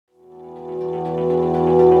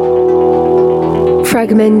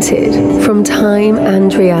fragmented from time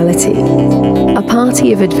and reality. A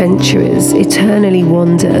party of adventurers eternally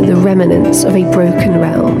wander the remnants of a broken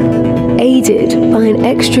realm, aided by an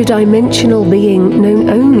extra-dimensional being known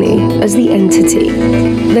only as the Entity.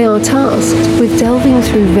 They are tasked with delving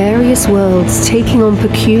through various worlds, taking on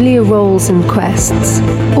peculiar roles and quests,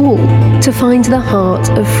 all to find the heart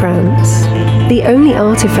of France, the only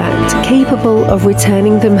artifact capable of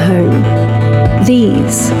returning them home.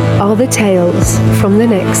 These are the tales from the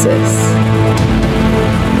Nexus.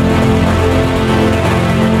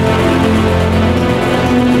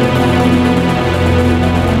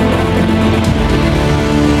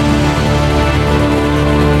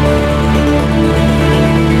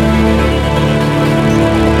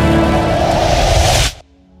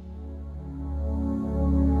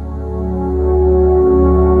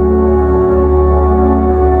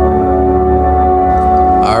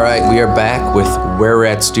 Where We're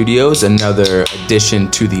At Studios, another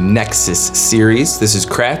addition to the Nexus series. This is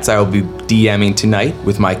Kratz. I will be DMing tonight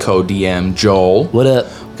with my co-DM, Joel. What up?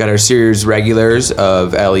 We've got our series regulars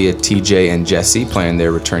of Elliot, TJ, and Jesse playing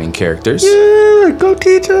their returning characters. Yeah, go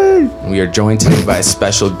TJ! We are joined today by a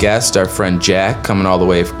special guest, our friend Jack, coming all the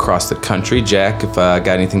way across the country. Jack, if got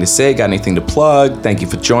anything to say, got anything to plug, thank you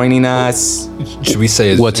for joining us. Should we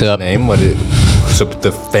say his name? So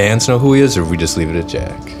the fans know who he is, or we just leave it at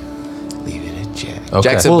Jack? Okay.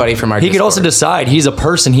 Jack's a buddy from our He Discord. could also decide. He's a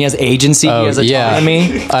person. He has agency. He has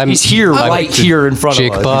autonomy. He's here, right here in front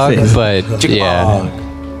of us. But yeah,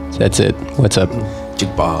 that's it. What's up?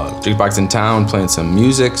 Jiggbog. Jiggbog's in town playing some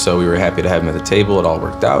music, so we were happy to have him at the table. It all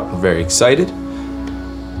worked out. We're very excited.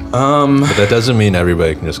 But that doesn't mean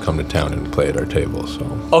everybody can just come to town and play at our table. So.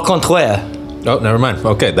 Au contraire. Oh, never mind.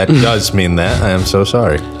 Okay, that does mean that. I am so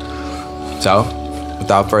sorry. So,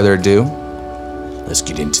 without further ado, let's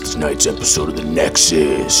get into tonight's episode of the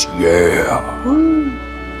Nexus. Yeah.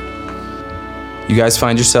 You guys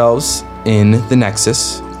find yourselves in the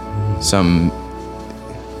Nexus. Some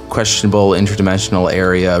questionable interdimensional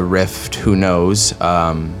area, rift, who knows.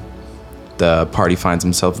 The party finds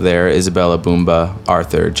themselves there. Isabella, Boomba,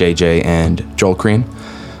 Arthur, JJ, and Joel Crean.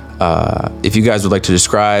 If you guys would like to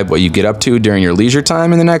describe what you get up to during your leisure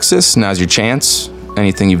time in the Nexus, now's your chance.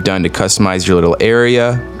 Anything you've done to customize your little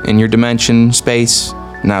area in your dimension space,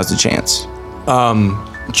 now's the chance.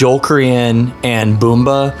 Joel Korean and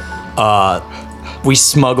Boomba, we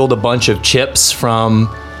smuggled a bunch of chips from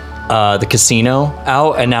the casino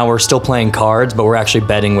out, and now we're still playing cards, but we're actually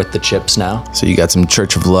betting with the chips now. So you got some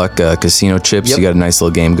Church of Luck casino chips. Yep. You got a nice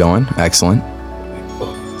little game going. Excellent.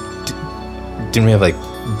 Didn't we have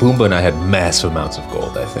Boomba and I had massive amounts of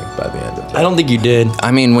gold, I think, by the end of it. I don't think you did.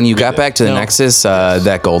 I mean, when you got back to the Nexus,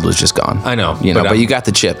 that gold was just gone. I know. But you got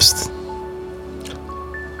the chips.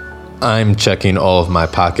 I'm checking all of my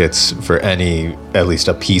pockets for at least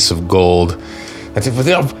a piece of gold.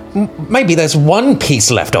 Maybe there's one piece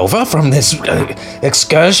left over from this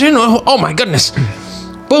excursion. Oh my goodness.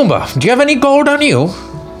 Boomba, do you have any gold on you?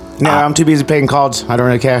 No, I'm too busy paying cards. I don't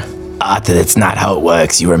really care. Arthur, that's not how it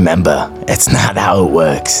works. You remember. It's not how it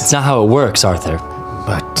works. It's not how it works, Arthur.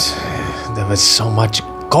 But there was so much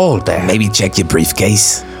gold there. Maybe check your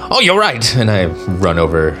briefcase. Oh, you're right. And I run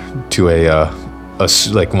over to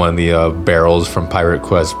one of the barrels from Pirate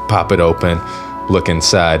Quest, pop it open, look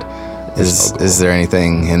inside. Is there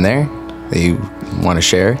anything in there that you want to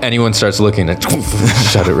share? Anyone starts looking at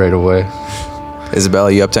shut it right away. Isabella,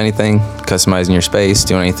 you up to anything? Customizing your space,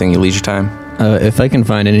 doing anything in your leisure time? If I can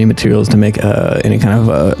find any materials to make any kind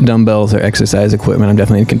of dumbbells or exercise equipment, I'm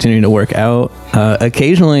definitely continuing to work out.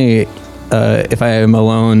 Occasionally, if I am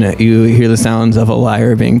alone, you hear the sounds of a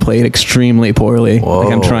lyre being played extremely poorly. Whoa.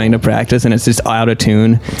 Like I'm trying to practice and it's just out of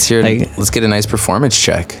tune. Let's get a nice performance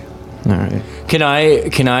check. All right. Can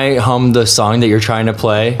I hum the song that you're trying to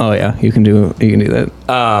play? Oh yeah, you can do that.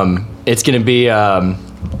 It's gonna be Dun,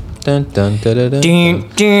 dun, dun, dun, dun. ding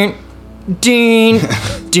ding ding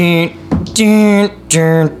ding ding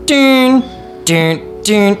ding ding ding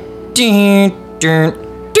ding ding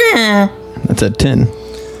ding. That's a 10.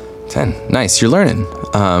 10. Nice, you're learning.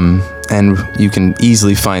 And you can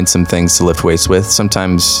easily find some things to lift weights with.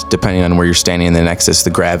 Sometimes, depending on where you're standing in the Nexus,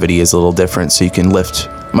 the gravity is a little different, so you can lift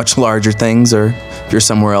much larger things, or if you're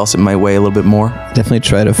somewhere else, it might weigh a little bit more. Definitely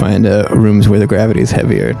try to find rooms where the gravity is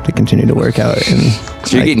heavier to continue to work out.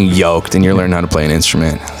 So you're getting yoked and you're learning how to play an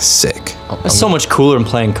instrument. Sick. That's so much cooler than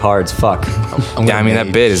playing cards. Fuck. Yeah, I mean,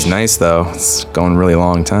 that bit is nice, though. It's going a really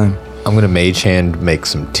long time. I'm going to mage hand make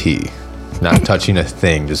some tea. Not touching a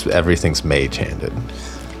thing, just everything's mage handed.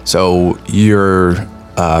 So you're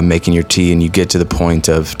making your tea and you get to the point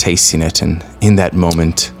of tasting it, and in that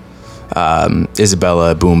moment,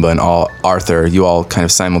 Isabella, Boomba, and Arthur, you all kind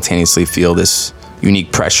of simultaneously feel this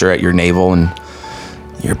unique pressure at your navel, and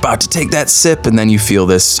you're about to take that sip, and then you feel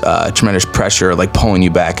this tremendous pressure like pulling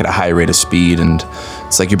you back at a high rate of speed, and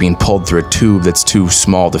it's like you're being pulled through a tube that's too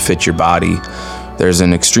small to fit your body. There's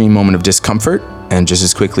an extreme moment of discomfort, and just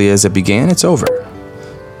as quickly as it began, it's over.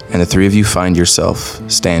 And the three of you find yourself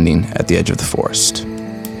standing at the edge of the forest.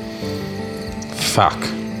 Fuck.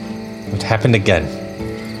 What happened again?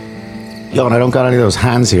 Yo, and I don't got any of those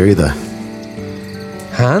hands here either.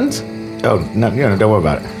 Hands? Oh, no, don't worry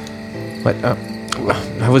about it. What?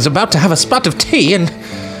 I was about to have a spot of tea and...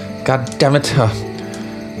 God damn it.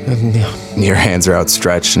 Your hands are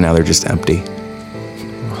outstretched, and now they're just empty.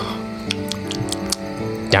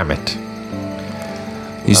 Damn it.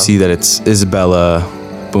 You see that it's Isabella,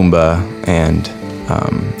 Boomba, and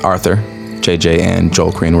Arthur. JJ and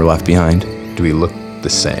Joel Crane were left behind. Do we look the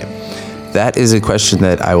same? That is a question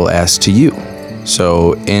that I will ask to you.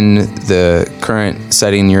 So in the current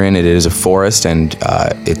setting you're in, it is a forest, and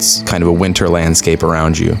it's kind of a winter landscape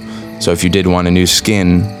around you. So if you did want a new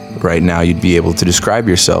skin right now, you'd be able to describe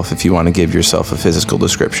yourself if you want to give yourself a physical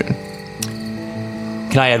description.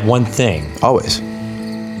 Can I add one thing? Always.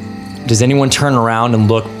 Does anyone turn around and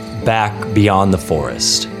look back beyond the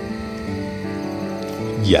forest?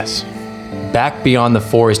 Yes. Back beyond the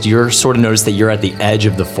forest, you're sort of notice that you're at the edge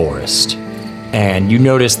of the forest. And you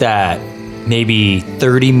notice that maybe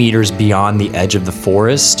 30 meters beyond the edge of the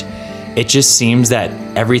forest, it just seems that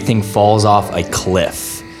everything falls off a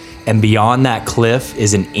cliff. And beyond that cliff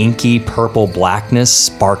is an inky purple blackness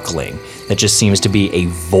sparkling that just seems to be a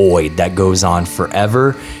void that goes on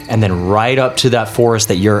forever. And then right up to that forest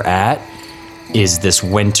that you're at is this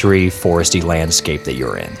wintry, foresty landscape that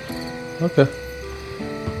you're in. Okay.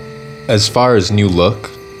 As far as new look,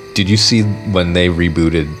 did you see when they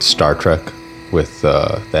rebooted Star Trek with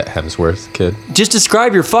that Hemsworth kid? Just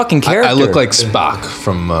describe your fucking character. I look like Spock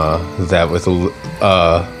from that with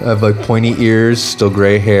I have like pointy ears, still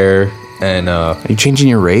gray hair, and Are you changing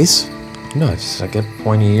your race? no, I get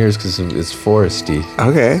pointy ears because it's foresty,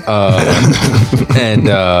 Okay. and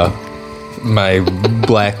my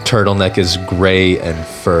black turtleneck is gray and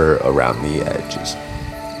fur around the edges.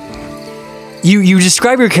 You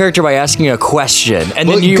describe your character by asking a question, and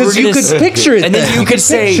Well, then you because you could picture it and then then. you You could could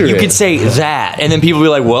say picture you it. could say that, and then people be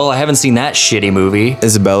like, "Well, I haven't seen that shitty movie."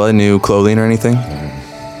 Isabella, new clothing or anything?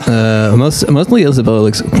 Mostly Isabella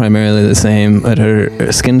looks primarily the same, but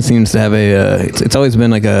her skin seems to have it's always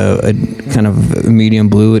been like a kind of medium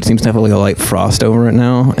blue. It seems to have like a light frost over it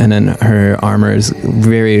now, and then her armor is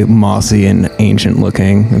very mossy and ancient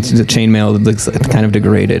looking. It's the chainmail that looks kind of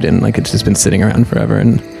degraded and like it's just been sitting around forever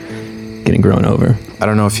and getting grown over. I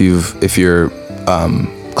don't know if your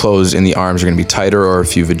clothes in the arms are going to be tighter or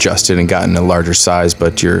if you've adjusted and gotten a larger size,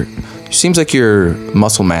 but seems like your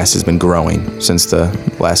muscle mass has been growing since the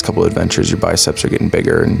last couple of adventures. Your biceps are getting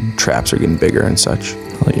bigger and traps are getting bigger and such.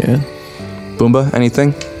 Oh yeah. Boomba,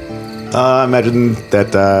 anything? I imagine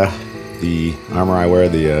that the armor I wear,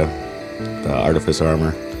 the artifice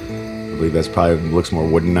armor, I believe that's probably looks more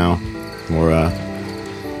wooden now, more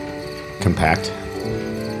compact.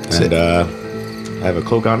 And I have a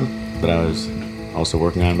cloak on that I was also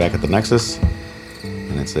working on back at the Nexus,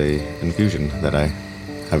 and it's a infusion that I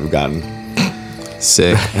have gotten.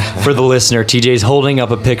 Sick. For the listener, TJ's holding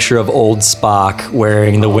up a picture of old Spock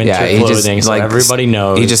wearing the winter clothing, so everybody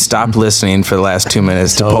knows. He just stopped listeing for the last 2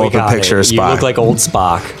 minutes to Oh, pull we up a got picture it. of Spock. You look like old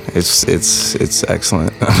Spock. It's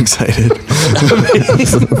excellent. I'm excited.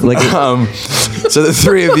 Like So the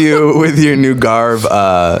three of you with your new garb,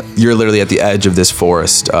 you're literally at the edge of this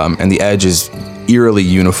forest, and the edge is eerily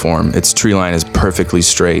uniform. Its tree line is perfectly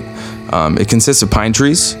straight. It consists of pine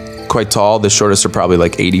trees, quite tall. The shortest are probably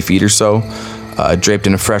like 80 feet or so, draped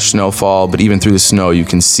in a fresh snowfall. But even through the snow, you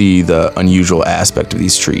can see the unusual aspect of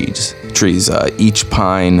these trees. Each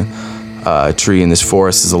pine tree in this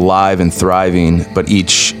forest is alive and thriving, but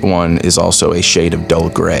each one is also a shade of dull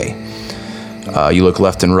gray. You look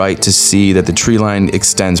left and right to see that the tree line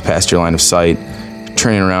extends past your line of sight.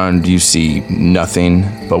 Turning around, you see nothing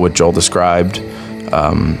but what Joel described.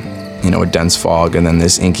 A dense fog, and then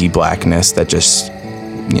this inky blackness that just,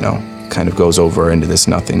 kind of goes over into this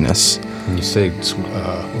nothingness. When you say it's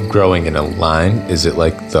growing in a line, is it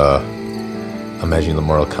like imagine the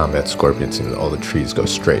Mortal Kombat scorpions and all the trees go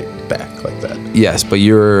straight back like that? Yes, but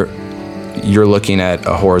you're looking at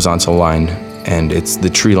a horizontal line and it's the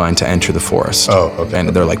tree line to enter the forest. Oh, okay, And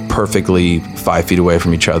they're like perfectly 5 feet away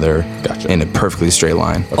from each other. Gotcha. In a perfectly straight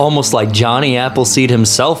line. Almost like Johnny Appleseed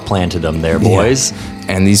himself planted them there, boys.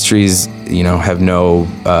 And these trees, have no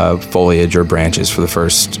foliage or branches for the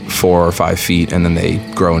first 4 or 5 feet, and then they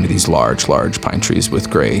grow into these large pine trees with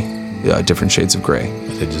gray, different shades of gray.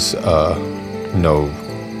 They just no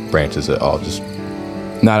branches at all. Just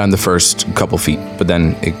Not on the first couple feet, but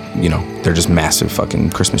then, they're just massive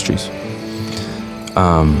fucking Christmas trees.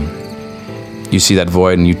 You see that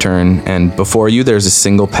void and you turn, and before you there's a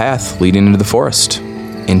single path leading into the forest,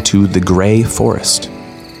 into the gray forest.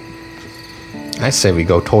 I say we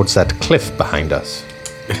go towards that cliff behind us.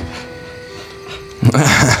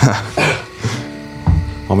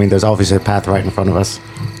 I mean, there's obviously a path right in front of us.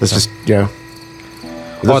 Let's just, This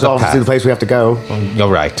is the obviously path. the place we have to go. You're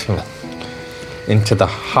right. Into the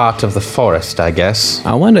heart of the forest, I guess.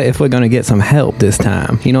 I wonder if we're going to get some help this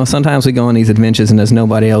time. Sometimes we go on these adventures and there's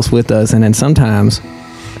nobody else with us, and then sometimes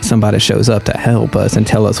somebody shows up to help us and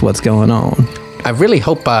tell us what's going on. I really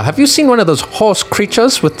hope. Have you seen one of those horse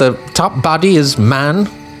creatures with the top body is man?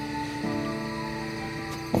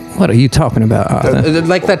 What are you talking about, Arthur?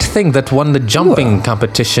 Like that thing that won the jumping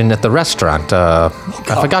competition at the restaurant. I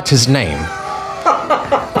forgot his name.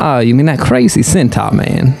 Oh, you mean that crazy centaur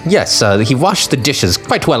man? Yes, he washed the dishes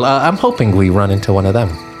quite well. I'm hoping we run into one of them.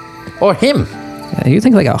 Or him. You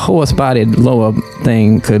think like a horse-bodied lower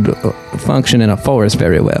thing could function in a forest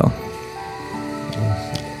very well?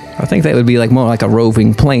 I think that would be like more like a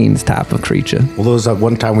roving plains type of creature. Well, there was that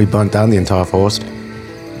one time we burnt down the entire forest.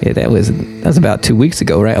 Yeah, that was about 2 weeks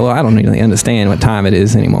ago, right? Well, I don't really understand what time it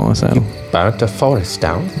is anymore, so. Burnt a forest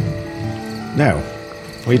down? No.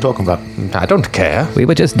 What are you talking about? I don't care. We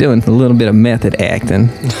were just doing a little bit of method acting.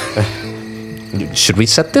 Should we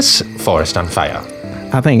set this forest on fire?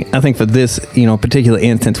 I think for this, particular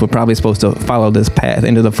instance, we're probably supposed to follow this path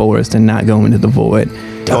into the forest and not go into the void.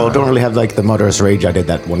 Oh, don't really have like the murderous rage I did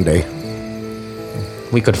that one day.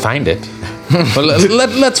 We could find it. Well,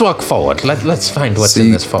 let's walk forward. Let's find what's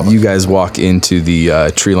in this forest. You guys walk into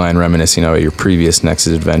the tree line reminiscing of your previous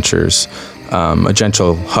Nexus adventures. A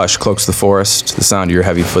gentle hush cloaks the forest. The sound of your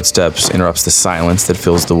heavy footsteps interrupts the silence that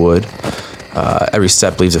fills the wood. Every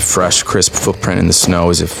step leaves a fresh, crisp footprint in the snow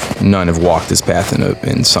as if none have walked this path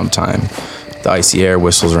in some time. The icy air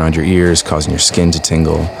whistles around your ears, causing your skin to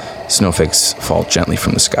tingle. Snowflakes fall gently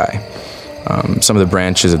from the sky. Some of the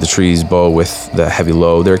branches of the trees bow with the heavy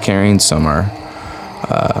load they're carrying. Some are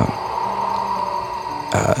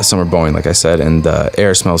bowing, like I said, and the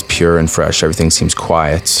air smells pure and fresh. Everything seems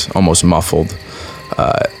quiet, almost muffled.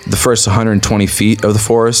 The first 120 feet of the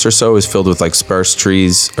forest or so is filled with like sparse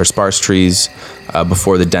trees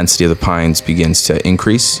before the density of the pines begins to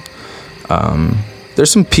increase. There's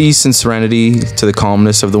some peace and serenity to the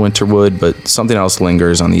calmness of the winter wood, but something else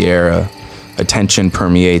lingers on the air. A tension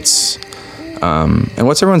permeates. And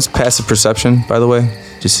what's everyone's passive perception, by the way?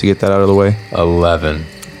 Just to get that out of the way. 11.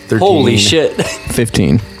 13. Holy shit.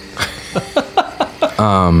 15.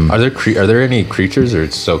 Are there any creatures, or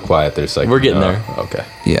it's so quiet? There's like We're getting there. Okay.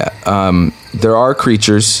 Yeah. There are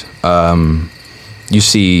creatures. You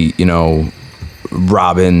see,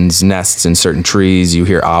 robins' nests in certain trees. You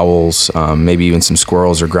hear owls, maybe even some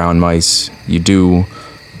squirrels or ground mice. You do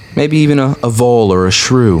maybe even a vole or a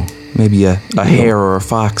shrew, maybe a hare or a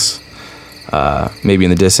fox. Maybe in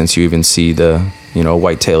the distance you even see the,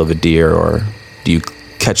 white tail of a deer, or do you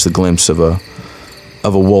catch the glimpse of a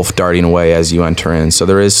wolf darting away as you enter in. So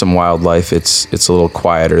there is some wildlife. It's a little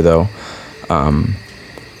quieter though.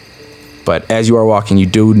 But as you are walking, you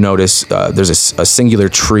do notice there's a singular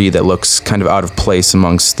tree that looks kind of out of place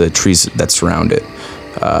amongst the trees that surround it.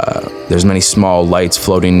 There's many small lights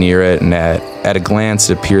floating near it, and at a glance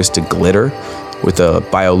it appears to glitter with a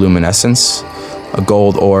bioluminescence. A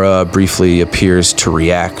gold aura briefly appears to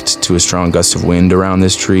react to a strong gust of wind around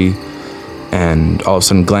this tree. And all of a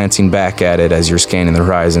sudden, glancing back at it as you're scanning the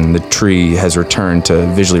horizon, the tree has returned to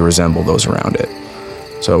visually resemble those around it.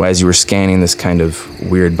 So as you were scanning this kind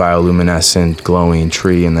of weird bioluminescent glowing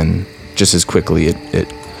tree, and then just as quickly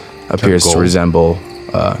it appears to resemble,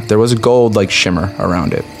 there was a gold-like shimmer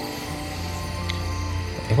around it.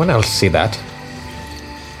 Anyone else see that?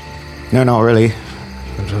 No, not really.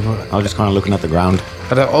 I was just kind of looking at the ground.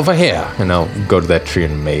 But over here, go to that tree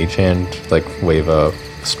and mage hand, like wave a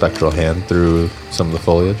spectral hand through some of the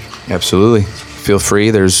foliage. Absolutely. Feel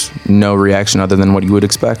free. There's no reaction other than what you would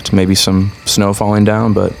expect. Maybe some snow falling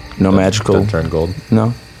down, but no magical. Doesn't turn gold.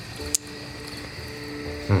 No.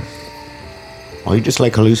 Are you just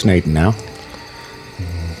like hallucinating now?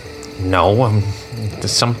 No,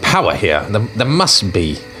 there's some power here. There must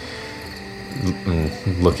be.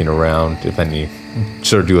 looking around, if any,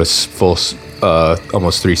 sort of do a full,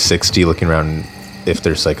 almost 360, looking around if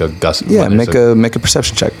there's like a gust. Yeah, make a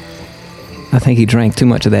perception check. I think he drank too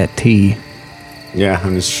much of that tea. Yeah,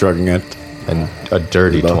 I'm just shrugging it. And a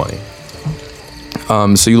dirty 20.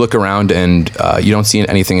 So you look around and you don't see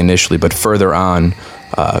anything initially, but further on,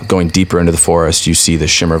 going deeper into the forest, you see the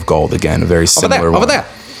shimmer of gold again, a very similar one. Over there.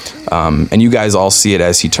 And you guys all see it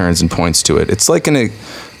as he turns and points to it. It's like an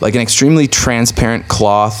extremely transparent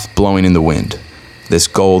cloth blowing in the wind. This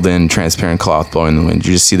golden, transparent cloth blowing in the wind.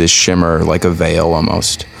 You just see this shimmer like a veil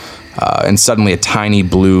almost. And suddenly a tiny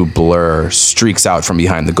blue blur streaks out from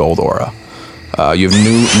behind the gold aura. You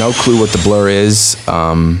have no clue what the blur is,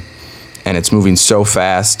 and it's moving so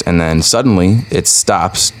fast, and then suddenly it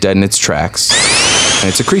stops dead in its tracks, and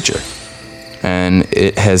it's a creature. And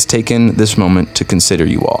it has taken this moment to consider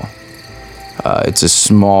you all. It's a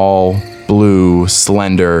small, blue,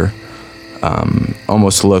 slender,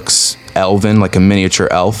 almost looks elven, like a miniature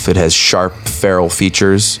elf. It has sharp, feral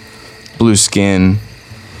features, blue skin,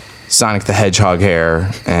 Sonic the Hedgehog hair,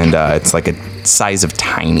 and it's like a size of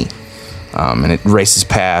tiny. And it races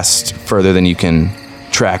past further than you can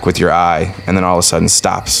track with your eye, and then all of a sudden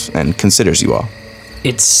stops and considers you all.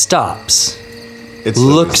 It stops. It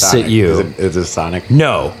looks Sonic. at you. Is it Sonic?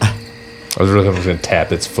 No. I was really going to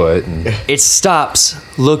tap its foot. And It stops,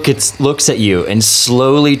 looks at you, and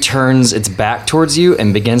slowly turns its back towards you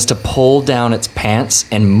and begins to pull down its pants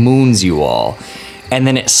and moons you all. And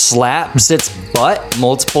then it slaps its butt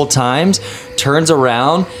multiple times, turns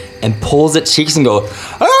around, and pulls its cheeks and goes,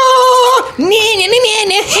 "Ah!"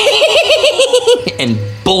 and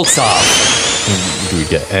bolts off. do we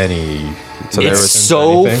get any... So there It's was,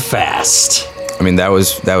 so anything? fast. I mean, that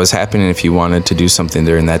was happening. If you wanted to do something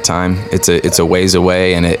during that time, it's a ways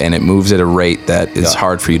away, and it moves at a rate that is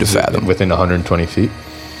hard for you to fathom. Within 120 feet?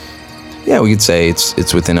 Yeah, we could say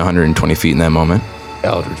it's within 120 feet in that moment.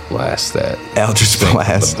 Eldritch Blast that. Eldritch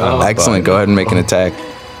Blast. butt. Excellent. Go ahead and make an attack.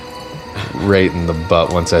 Right in the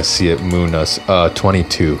butt once I see it moon us.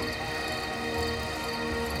 22.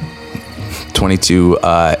 22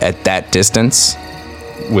 at that distance.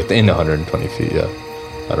 Within 120 feet, yeah.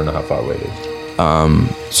 I don't know how far away it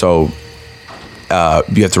is. So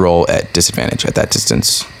you have to roll at disadvantage at that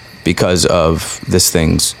distance because of this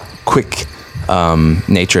thing's quick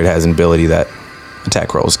nature. It has an ability that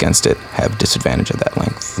attack rolls against it have disadvantage at that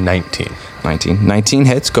length. 19. 19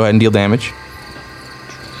 hits. Go ahead and deal damage.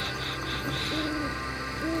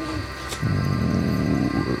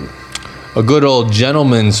 A good old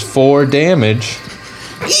gentleman's 4 damage.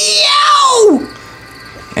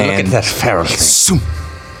 And that feral thing. zoom,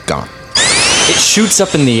 gone. It shoots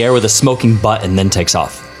up in the air with a smoking butt and then takes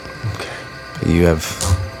off. You have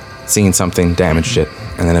seen something, damaged it,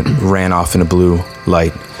 and then it ran off in a blue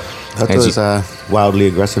light. That As was wildly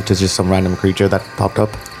aggressive to just some random creature that popped up.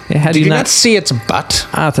 Yeah, how do Did you you not? not see its butt?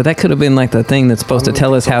 So that could have been like the thing that's supposed to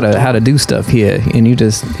tell us how to do stuff here, and you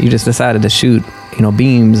just decided to shoot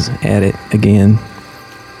beams at it again.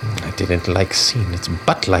 I didn't like seeing its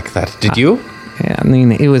butt like that. Did you? Yeah, I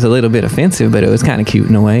mean it was a little bit offensive, but it was kind of cute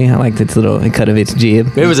in a way. I liked its little cut of its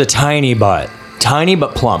jib. It was a tiny butt. Tiny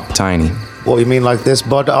but plump. Tiny. What, you mean like this,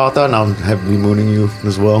 Bud Arthur? Now I'm heavily mooning you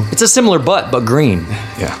as well. It's a similar butt, but green.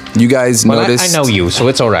 Yeah. You guys Well, I noticed. know you, so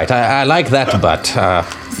it's all right. I like that butt.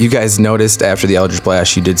 You guys noticed after the Eldritch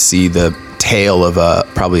Blast, you did see the tail of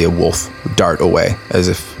probably a wolf dart away, as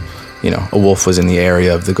if a wolf was in the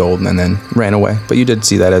area of the gold and then ran away. But you did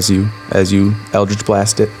see that as you Eldritch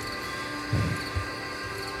Blast it.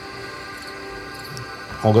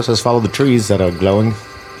 August says follow the trees that are glowing.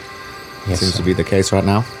 Yes. Seems to be the case right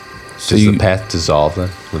now. Does you- the path dissolve then?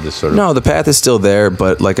 With this sort of... No, the path is still there,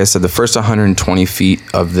 but like I said, the first 120 feet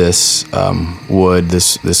of this wood,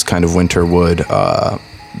 this kind of winter wood,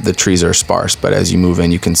 the trees are sparse. But as you move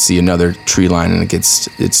in, you can see another tree line, and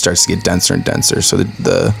it starts to get denser and denser. So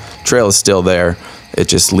the trail is still there. It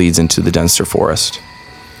just leads into the denser forest.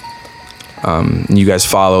 And you guys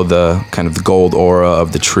follow the kind of the gold aura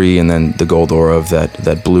of the tree, and then the gold aura of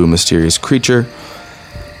that blue mysterious creature.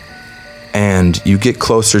 And you get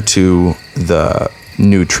closer to the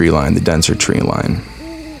new tree line, the denser tree line.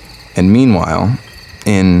 And meanwhile,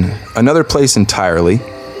 in another place entirely,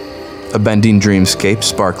 a bending dreamscape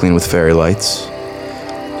sparkling with fairy lights,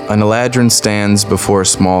 an Eladrin stands before a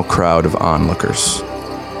small crowd of onlookers.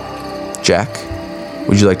 Jack,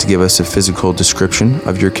 would you like to give us a physical description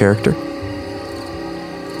of your character?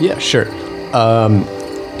 Yeah, sure.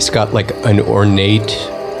 It's got like an ornate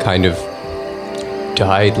kind of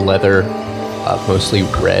dyed leather, mostly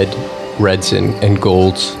reds and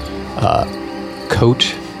golds,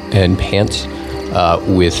 coat and pants.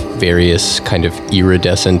 with various kind of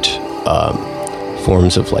iridescent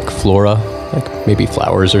forms of like flora, like maybe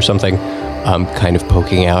flowers or something, kind of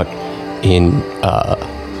poking out in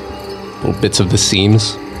little bits of the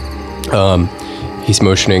seams. He's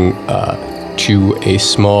motioning to a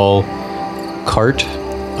small cart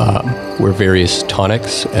where various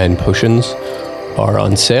tonics and potions are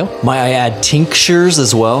on sale. Might I add tinctures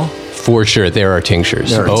as well? For sure, there are tinctures.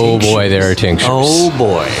 There are oh tinctures. boy, there are tinctures. Oh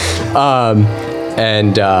boy.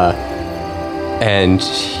 And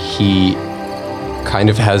he kind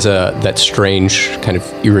of has that strange kind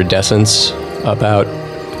of iridescence about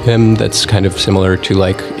him that's kind of similar to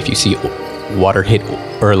like if you see water hit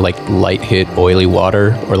or like light hit oily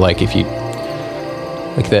water, or like if you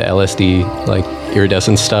like the LSD like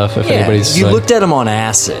iridescent stuff. If anybody's you like, looked at him on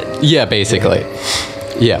acid. yeah, basically,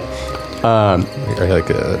 yeah. Or like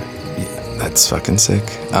That's fucking sick.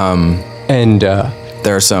 And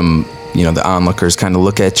There are some, the onlookers kind of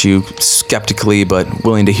look at you skeptically, but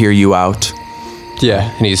willing to hear you out.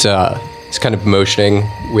 yeah, and he's kind of motioning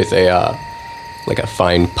with a like a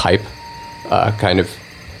fine pipe, kind of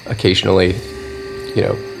occasionally,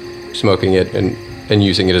 smoking it and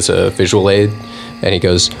using it as a visual aid. And he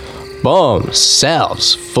goes, bombs,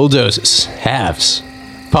 salves, full doses, halves,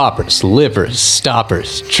 poppers, livers,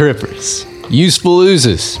 stoppers, trippers, useful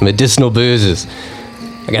oozes, medicinal boozes.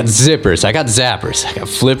 I got zippers, I got zappers, I got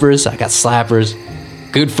flippers, I got slappers.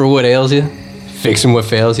 Good for what ails you, fixing what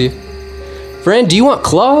fails you. Friend, do you want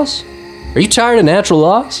claws? Are you tired of natural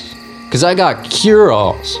laws? Cause I got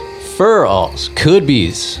cure-alls, fur-alls,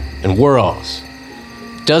 could-be's, and were-alls.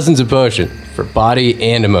 Dozens of potions for body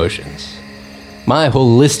and emotions. My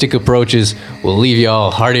holistic approaches will leave you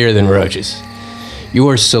all heartier than roaches.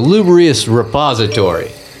 Your salubrious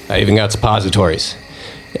repository. I even got suppositories.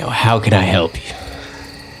 How can I help you?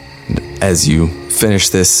 As you finish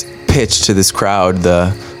this pitch to this crowd,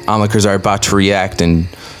 the onlookers are about to react, and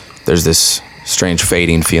there's this strange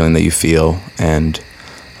fading feeling that you feel. And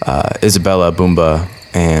Isabella, Boomba,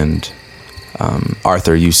 and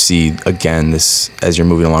Arthur, you see again this as you're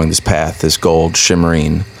moving along this path, this gold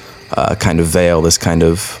shimmering kind of veil, this kind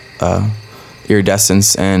of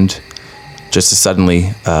iridescence, and just as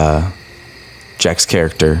suddenly, Jack's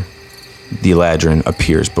character, the Eladrin,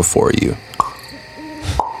 appears before you.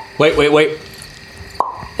 Wait.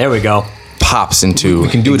 There we go. Pops into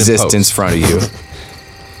can do it in existence in front of you.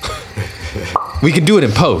 we can do it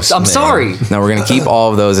in post. I'm sorry. Now we're gonna keep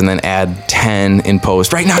all of those and then add 10 in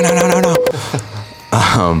post. Right? No.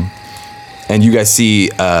 And you guys see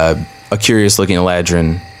a curious-looking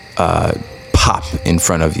Eladrin pop in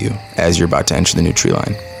front of you as you're about to enter the new tree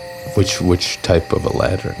line. Which type of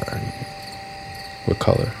Eladrin are you? What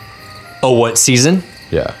color? Oh, what season?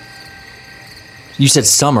 Yeah. You said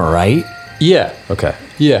summer, right? Yeah, Okay.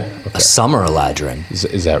 yeah. A summer Eladrin.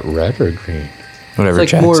 Is that red or green? Whatever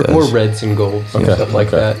It's Jack like says. more reds and golds and Okay, stuff like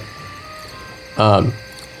okay. that.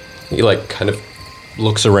 He like kind of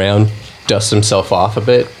looks around, dusts himself off a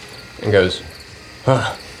bit, and goes,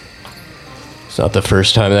 "Huh. It's not the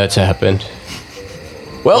first time that's happened.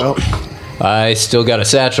 Well, I still got a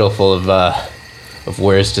satchel full of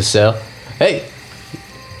wares to sell. Hey,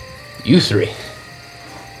 you three.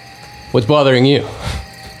 What's bothering you?"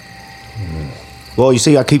 Well, you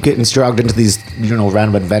see, I keep getting dragged into these,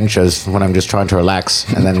 random adventures when I'm just trying to relax,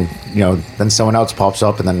 and then, then someone else pops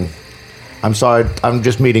up, and then, I'm sorry, I'm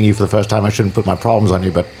just meeting you for the first time. I shouldn't put my problems on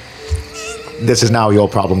you, but this is now your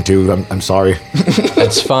problem too. I'm sorry.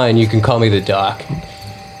 That's fine. You can call me the Doc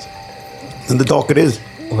And the doc it is.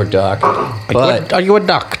 or Doc. But Are you a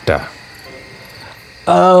doctor?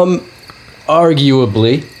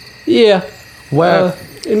 arguably, yeah. Well,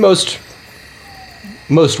 In most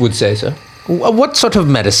would say so. what sort of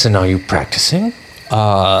medicine are you practicing?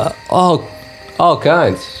 All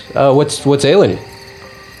kinds. What's ailing you?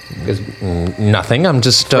 Because Nothing. I'm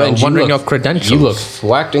just friend, wondering you your look- credentials. You look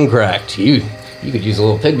thwacked and cracked. You could use a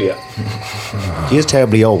little pick me up. He is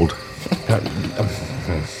terribly old.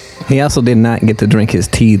 He also did not get to drink his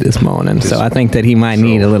tea this morning, so I think that he might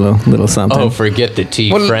need a little something. Oh, forget the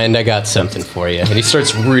tea, Well- friend. I got something for you. And he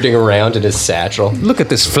starts rooting around in his satchel. Look at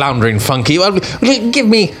this floundering funky. Well, give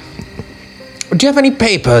me. Do you have any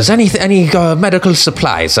papers? Any medical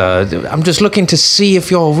supplies? I'm just looking to see if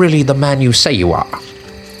you're really the man you say you are.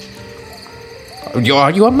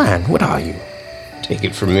 Are you a man? What are you? Take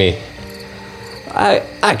it from me.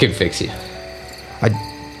 I can fix you.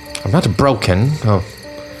 I'm not broken. Oh,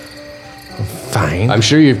 I'm fine. I'm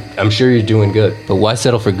sure you're doing good. But why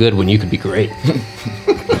settle for good when you could be great?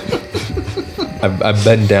 I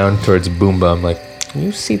bend down towards Boomba. I'm like,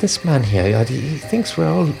 you see this man here? He thinks we're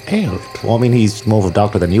all ailed. Well, I mean, he's more of a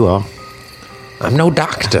doctor than you are. I'm no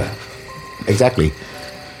doctor. Exactly.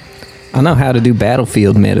 I know how to do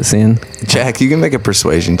battlefield medicine. Jack, you can make a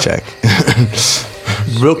persuasion check.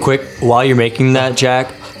 Real quick, while you're making that,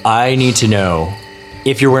 Jack, I need to know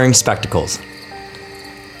if you're wearing spectacles.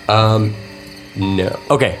 No.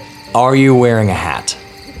 Okay. Are you wearing a hat?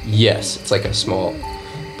 Yes, it's like a small,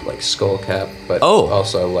 like skull cap, but Oh.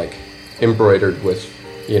 also like embroidered with,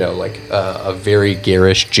 like a very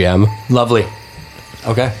garish gem. Lovely.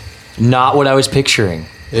 Okay. Not what I was picturing.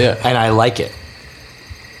 Yeah. And I like it.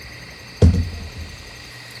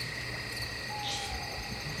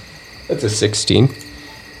 That's a 16.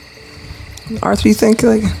 Arthur, you think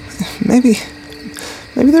like maybe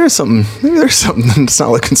there's something that's not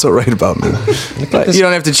looking so right about me. But you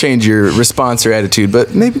don't have to change your response or attitude,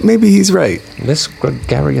 but maybe he's right. This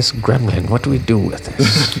gregarious gremlin, what do we do with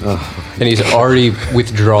this? And he's already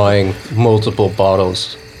withdrawing multiple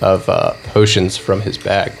bottles of potions from his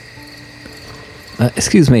bag.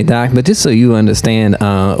 Excuse me, Doc, but just so you understand,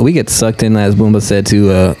 we get sucked in, as Boomba said,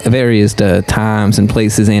 to various times and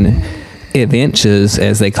places and adventures,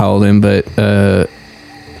 as they call them, but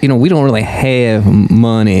we don't really have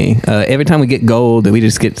money. Every time we get gold, we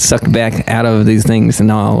just get sucked back out of these things,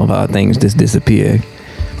 and all of our things just disappear.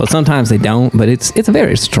 Well, sometimes they don't, but it's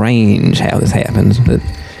very strange how this happens. But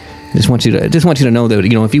I just want you to know that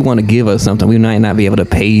if you want to give us something, we might not be able to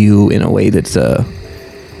pay you in a way that's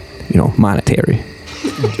monetary.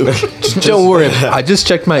 Don't worry about it. I just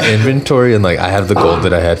checked my inventory and I have the gold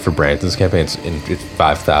that I had for Brandon's campaign. It's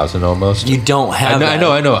 5,000 almost. You don't have I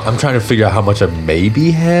know. I'm trying to figure out how much I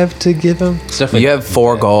maybe have to give him. You have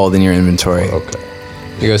 4 gold in your inventory. Okay.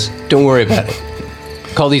 He goes, don't worry about it.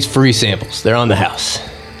 Call these free samples. They're on the house.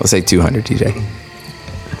 Let's say 200, TJ.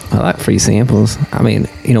 I like free samples. I mean,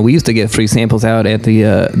 we used to get free samples out at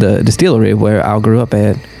the distillery where I grew up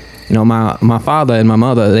at. My father and my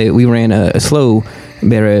mother, we ran a slow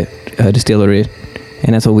berry distillery,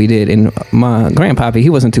 and that's what we did. And my grandpappy, he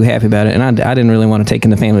wasn't too happy about it, and I didn't really want to take in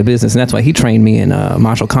the family business, and that's why he trained me in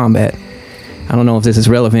martial combat. I don't know if this is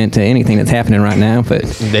relevant to anything that's happening right now, but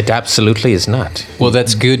It absolutely is not. Well,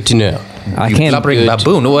 that's good to know. I can't. Blubbering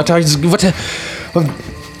baboon. What does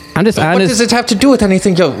it have to do with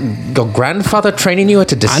anything? Your grandfather training you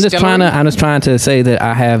at a distillery? I'm just trying to say that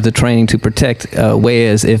I have the training to protect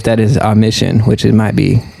wares if that is our mission, which it might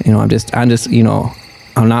be.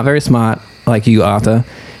 I'm not very smart like you, Arthur,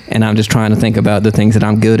 and I'm just trying to think about the things that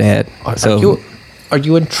I'm good at. Are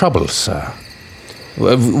you in trouble, sir?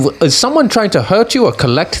 Is someone trying to hurt you or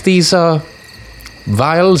collect these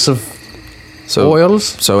vials of oils?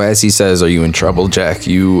 So as he says, are you in trouble, Jack?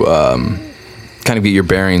 You kind of get your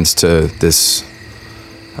bearings to this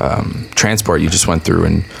transport you just went through,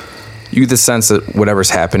 and you get the sense that whatever's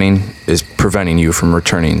happening is preventing you from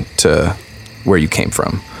returning to where you came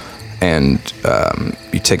from. And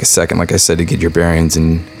you take a second, like I said, to get your bearings,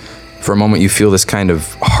 and for a moment you feel this kind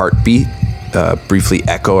of heartbeat briefly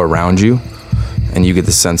echo around you, and you get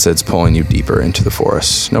the sense that it's pulling you deeper into the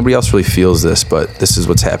forest. Nobody else really feels this, but this is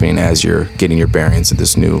what's happening as you're getting your bearings at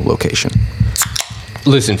this new location.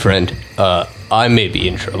 Listen, friend, I may be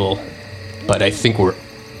in trouble, but I think we're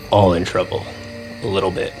all in trouble. A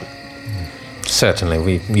little bit. Certainly,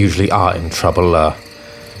 we usually are in trouble.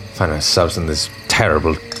 Find ourselves in these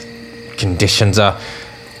terrible conditions.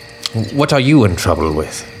 What are you in trouble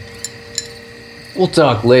with? We'll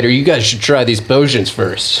talk later. You guys should try these potions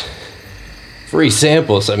first. Free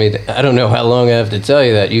samples. I mean, I don't know how long I have to tell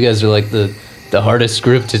you that. You guys are like the hardest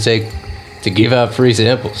group to give out free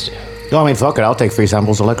samples to. No, I mean, fuck it. I'll take free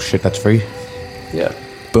samples. I like shit that's free. Yeah.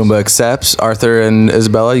 Boomba accepts. Arthur and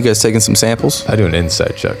Isabella, you guys taking some samples? I do an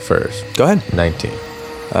insight check first. Go ahead. 19.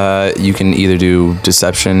 You can either do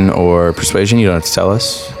deception or persuasion. You don't have to tell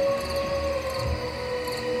us.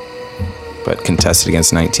 But contested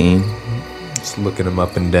against 19. Just looking them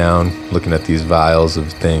up and down, looking at these vials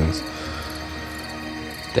of things.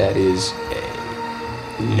 That is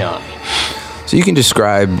a 9. So you can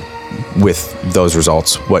describe with those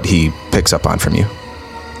results what he picks up on from you.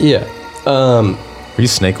 Yeah. Are you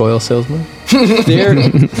snake oil salesman? They're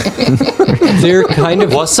kind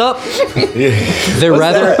of... What's up? They're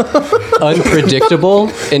rather unpredictable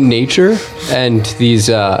in nature, and these,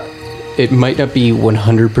 it might not be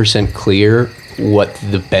 100% clear what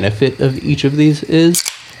the benefit of each of these is,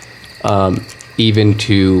 even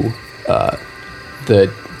to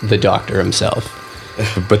the doctor himself.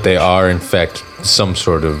 But they are, in fact, some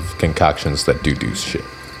sort of concoctions that do shit.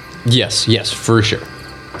 Yes, for sure.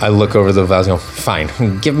 I look over the vials and go, fine,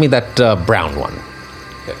 give me that brown one.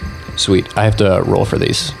 Sweet. I have to roll for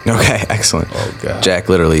these. Okay, excellent. Oh, God. Jack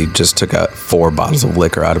literally just took out 4 bottles of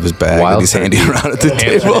liquor out of his bag Wild that he's handing turkey. around at the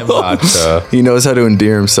Amsterdam table. vodka. He knows how to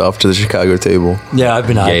endear himself to the Chicago table. Yeah, I've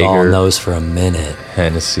been Jaeger. eyeballing those for a minute.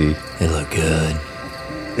 Hennessy. They look good.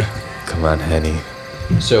 Come on, Henny.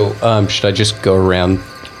 So, should I just go around,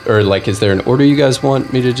 or like, is there an order you guys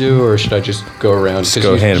want me to do, or should I just go around? Just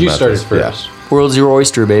go hand you them out started there. first. World's your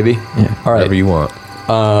oyster, baby. Yeah. All right. Whatever you want.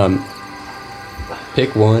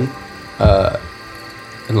 Pick one,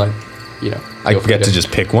 and like, I feel free get to just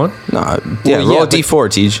pick one? No, yeah, Well, roll yeah, a d4,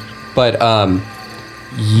 Tej. But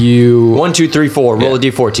you 1, 2, 3, 4. Roll a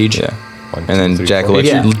d4, Tej. Yeah. One, And then two, three, Jack four. will let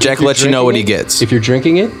Yeah. you, Jack will let you know what he drinking it- gets. If you're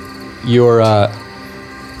drinking it,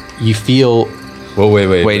 you feel. Well, wait.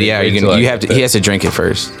 Wait, yeah, till I you have get to. He that. has to drink it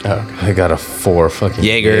first. I got a 4 fucking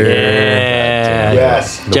Jaeger. Yeah.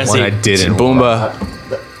 Yes. The Jesse. one I didn't. Boomba.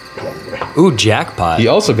 Ooh, jackpot. He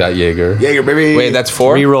also got Jaeger. Jaeger, baby. Wait, that's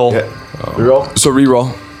 4? Reroll. Yeah. Reroll. So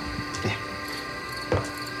reroll.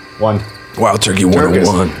 1. Wild Turkey Turkish.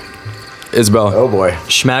 101. Isabella. Oh boy.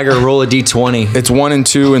 Schmager, roll a d20. It's 1 and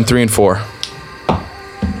 2 and 3 and 4.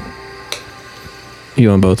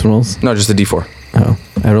 You on both rolls? No, just a d4. Oh,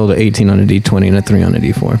 I rolled an 18 on a d20 and a 3 on a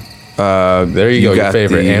d4. There you go. Your got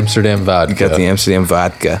favorite the- Amsterdam vodka. You got the Amsterdam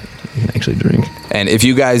vodka. You can actually drink. And if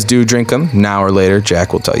you guys do drink them now or later,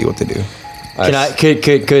 Jack will tell you what to do. Can I? Could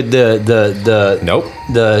the Nope.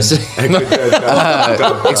 the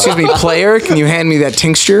Excuse me, player, can you hand me that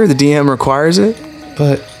tincture? The DM requires it.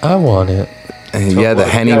 But I want it. And yeah, the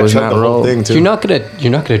Henny You was gotta chug not the whole rolled. thing, too. You're not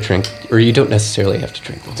gonna drink, or you don't necessarily have to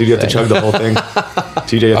drink. The whole Dude, you have to thing. chug the whole thing.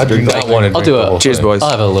 TJ, you I have to do drink the not whole want to thing. I'll do it. Cheers, boys.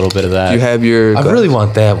 I'll have a little bit of that. You have your. I glass? really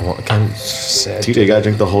want that one. I'm sad. TJ, you gotta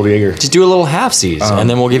drink the whole Jaeger. just do a little halfsies, and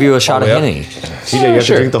then we'll give you a shot of yeah. Henny. TJ, you have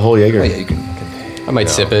sure. to drink the whole Jaeger. Yeah, you can. I might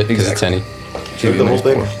sip it because it's any. Drink the whole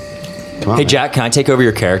thing. Come on, Hey man. Jack, can I take over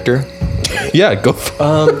your character Yeah, go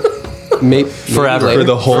for forever? For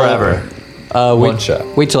the whole- forever. one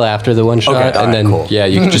shot. Wait till after the one shot, all and right, then cool. yeah,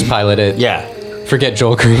 you can just pilot it. Yeah. Forget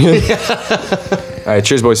Joel Korean. All right,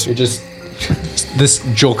 cheers, boys. You're just this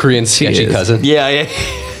Joel Korean sketchy Cheers. cousin. Yeah.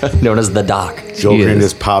 Known as the Doc. Joel Green Yes.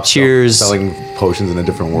 just pops Cheers. up selling potions in a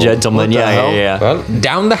different world. Gentleman. What the hell? Yeah. Well,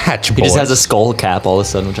 down the hatch, He just has a skull cap all of a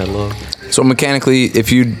sudden, which I love. So mechanically, if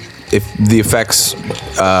the effects,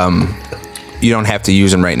 you don't have to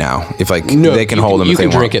use them right now. If like No, they can you hold them. You if they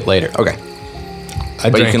can drink want. it later. Okay. I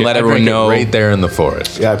but you drank can it- let I everyone drank it know- right there in the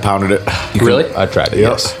forest. Yeah, I pounded it. Really? I tried it.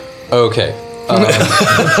 Yep. Yes. Okay.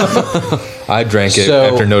 I drank it So-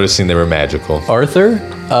 after noticing they were magical. Arthur,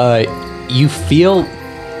 you feel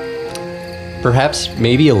perhaps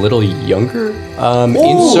maybe a little younger,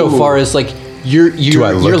 insofar as like your Do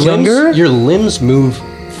I look limbs, younger? Your limbs move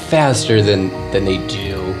faster than they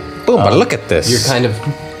do. Boom! But look at this. You're kind of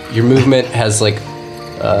your movement has like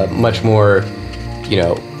much more,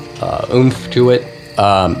 oomph to it.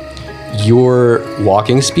 Your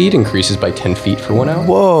walking speed increases by 10 feet for 1 hour,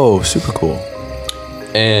 Whoa, super cool.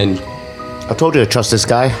 and I told you to trust this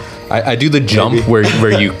guy. I do the jump Maybe.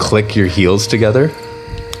 where you click your heels together.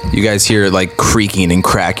 You guys hear like creaking and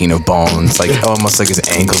cracking of bones, like almost like his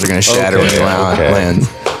ankles are gonna shatter when he Okay. lands.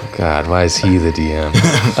 God, why is he the DM?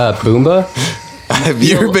 Boomba, Have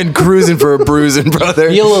you ever been cruising for a bruising, brother?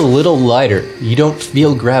 feel a little lighter. You don't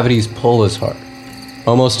feel gravity's pull as hard.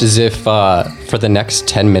 Almost as if for the next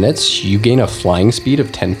 10 minutes, you gain a flying speed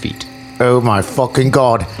of 10 feet. Oh my fucking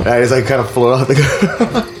god! And I just like kind of float off the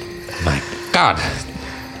ground. God,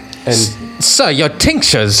 And sir, your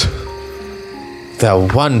tinctures. They're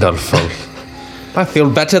wonderful. I feel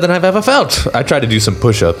better than I've ever felt. I tried to do some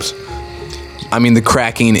push-ups. I mean, the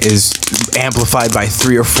cracking is amplified by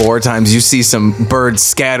 3 or 4 times. You see some birds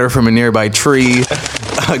scatter from a nearby tree,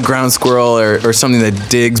 a ground squirrel, or something that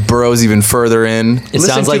digs, burrows even further in. It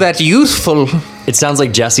sounds like that useful. It sounds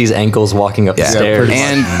like Jesse's ankles walking up the stairs.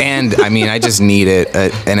 And I mean, I just need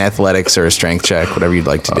an athletics or a strength check, whatever you'd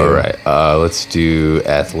like to do. All right, let's do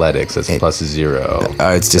athletics. That's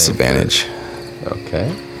 +0. It's disadvantage.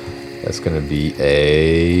 Okay, that's gonna be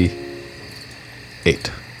a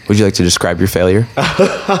 8. Would you like to describe your failure?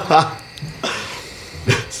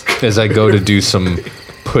 As I go to do some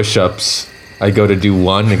push-ups, I go to do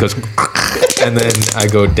one, it goes, and then I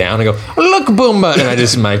go down. I go, look, Boomba,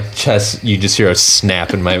 and my chest. You just hear a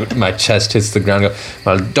snap, and my chest hits the ground. I go,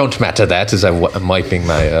 well, don't matter that, as I'm wiping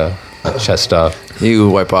my chest off, You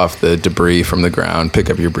wipe off the debris from the ground, pick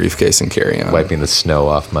up your briefcase, and carry on. wiping the snow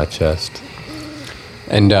off my chest.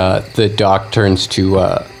 and the doc turns to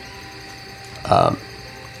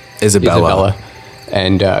Isabella.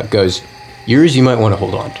 and goes, yours you might want to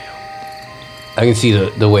hold on to. I can see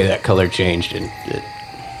the way that color changed, and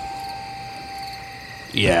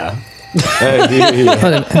Yeah.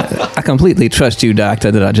 I completely trust you,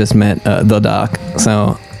 Doctor, that I just met the doc.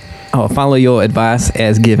 So I'll follow your advice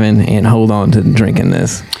as given and hold on to drinking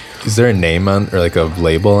this. Is there a name on or like a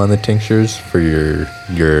label on the tinctures for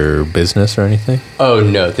your business or anything? Oh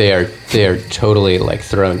no, they are totally like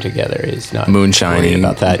thrown together. It's not Moonshining, worried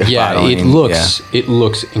about that. Yeah, bottling, it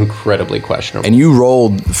looks incredibly questionable. And you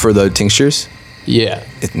rolled for the tinctures? Yeah.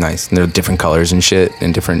 It's nice. And they're different colors and shit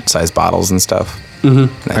and different size bottles and stuff.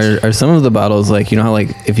 Mm-hmm. Are some of the bottles like, you know how like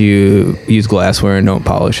if you use glassware and don't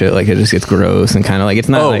polish it, like it just gets gross and kind of like it's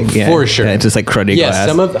not for sure. it's just like cruddy glass. Yeah,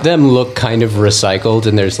 some of them look kind of recycled,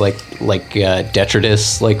 and there's like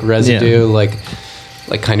detritus like residue, like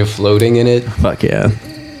kind of floating in it. Fuck yeah.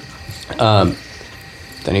 Then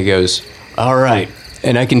he goes, "All right,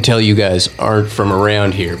 and I can tell you guys aren't from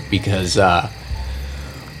around here because, well,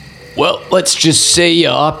 let's just say you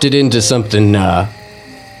opted into something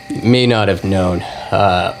you may not have known,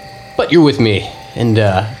 but you're with me, and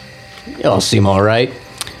y'all seem all right.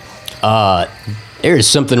 There is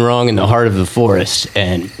something wrong in the heart of the forest,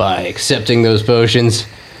 and by accepting those potions,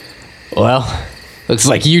 well, looks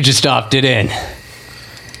like you just opted in.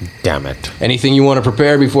 Damn it. Anything you want to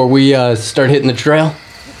prepare before we start hitting the trail?"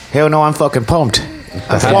 Hell no, I'm fucking pumped.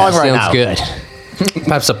 I'm flying right now. Sounds good.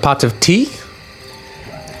 Perhaps a pot of tea?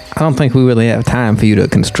 I don't think we really have time for you to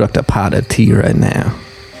construct a pot of tea right now.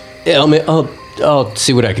 Yeah, I'll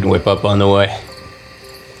see what I can whip up on the way.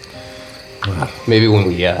 Maybe when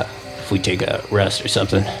we if we take a rest or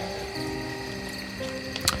something.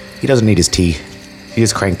 He doesn't need his tea. He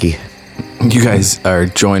is cranky. You guys are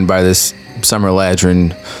joined by this summer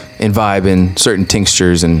ladron and vibe and certain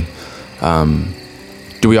tinctures. And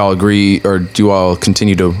do we all agree, or do you all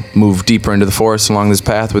continue to move deeper into the forest along this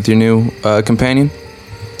path with your new companion?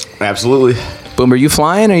 Absolutely. Boomer, are you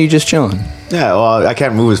flying or are you just chilling? Yeah, well, I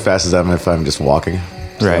can't move as fast as I'm if I'm just walking.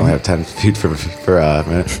 So Right. I only have 10 feet for a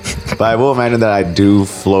minute. But I will imagine that I do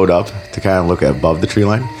float up to kind of look above the tree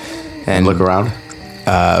line and look around.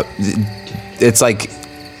 It's like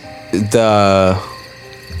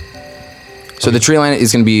so the tree line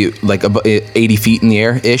is going to be like 80 feet in the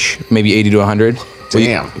air ish, maybe 80 to 100.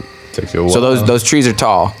 Damn. Takes you a So while. those trees are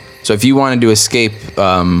tall. So if you wanted to escape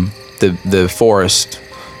the forest,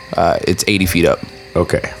 it's 80 feet up.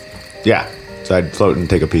 Okay. Yeah. So I'd float and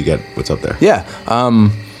take a peek at what's up there. Yeah.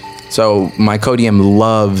 So my co-DM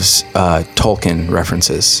loves Tolkien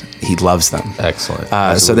references. He loves them. Excellent.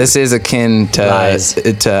 So this is akin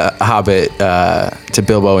to Hobbit, to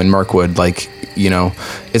Bilbo and Mirkwood. Like, you know,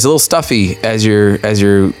 it's a little stuffy as you're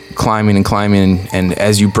climbing and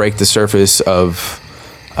as you break the surface of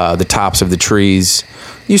the tops of the trees.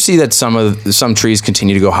 You see that some trees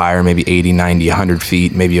continue to go higher, maybe 80, 90, 100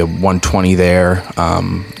 feet, maybe a 120 there,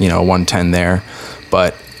 110 there.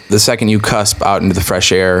 But the second you cusp out into the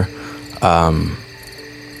fresh air,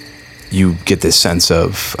 you get this sense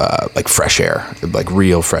of like fresh air, like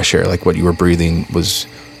real fresh air, like what you were breathing was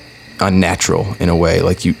unnatural in a way,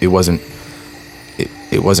 like it wasn't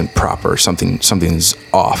proper. Something's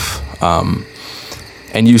off.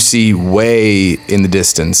 And you see way in the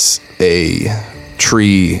distance a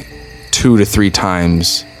tree 2 to 3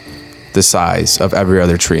 times the size of every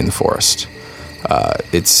other tree in the forest.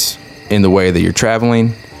 It's in the way that you're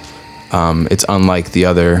traveling. It's unlike the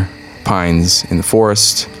other pines in the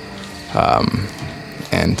forest.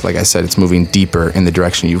 And like I said, it's moving deeper in the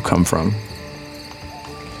direction you've come from.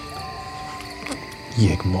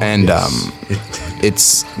 And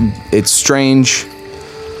it's strange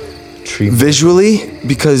visually,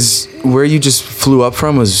 because where you just flew up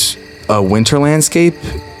from was a winter landscape.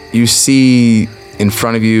 You see in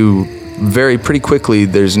front of you very pretty quickly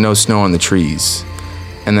there's no snow on the trees,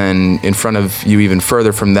 and then in front of you even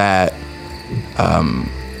further from that,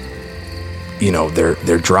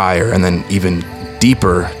 they're drier, and then even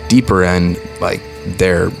deeper in, like,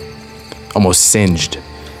 they're almost singed,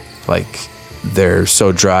 like they're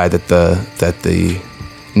so dry that the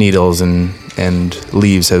needles and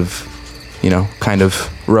leaves have, kind of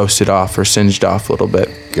roasted off or singed off a little bit.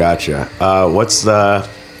 Gotcha. What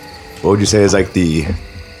would you say is like do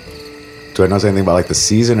I know anything about like the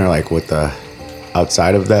season, or like what the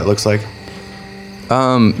outside of that looks like?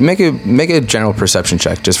 Make a general perception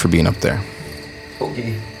check just for being up there.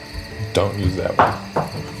 Okay. Don't use that one.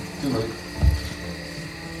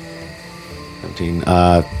 17,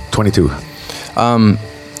 22.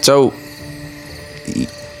 So,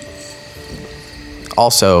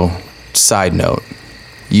 also, side note,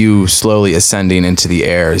 you slowly ascending into the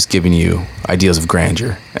air is giving you ideals of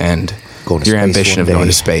grandeur, and Going to your space ambition one of going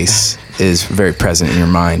day. to space is very present in your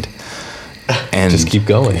mind. And Just keep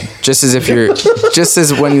going. just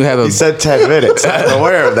as when you have a He said 10 minutes. I'm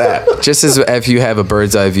aware of that. just as if you have a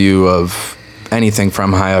bird's eye view of anything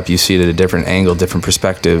from high up, you see it at a different angle, different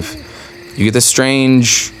perspective. You get this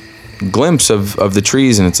strange glimpse of the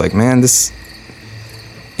trees, and it's like, man, this,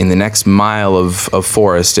 in the next mile of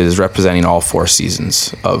forest, it is representing all 4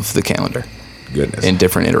 seasons of the calendar Goodness. in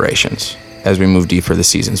different iterations. As we move deeper, the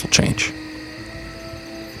seasons will change.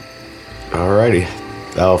 Alrighty.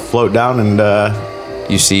 I'll float down and,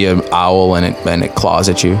 You see an owl, and it claws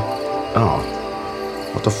at you, oh.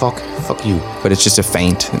 What the fuck? Fuck you. but it's just a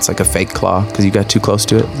feint. It's like a fake claw because you got too close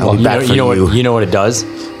to it. I'll be back for you. You know what it does?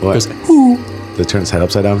 What? It goes, Does it turn its head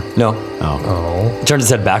upside down? no. Oh. It turns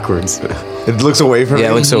its head backwards It looks away from me.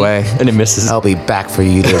 Yeah, it looks away. and it misses. I'll be back for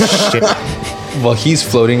you, little shit. While he's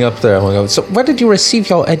floating up there, I'm going, so where did you receive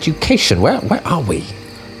your education? Where are we?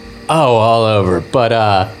 Oh, all over. But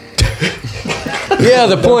yeah,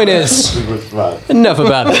 the point is, enough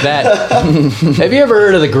about that. Have you ever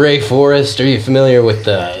heard of the Grey Forest? Are you familiar with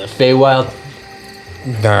the Feywild?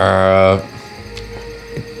 I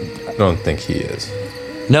don't think he is.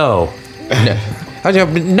 No.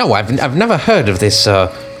 No, I've never heard of this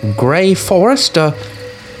Grey Forest.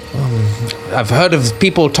 I've heard of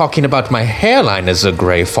people talking about my hairline as a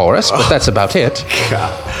Grey Forest, but that's about it.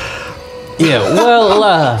 Yeah,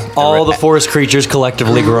 well, All the forest creatures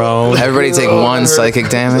collectively groan. Everybody take 1 psychic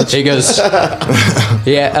damage. he goes,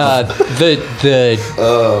 yeah,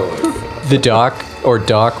 the doc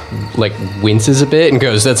like winces a bit and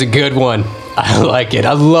goes, that's a good one. I like it.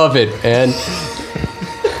 I love it. And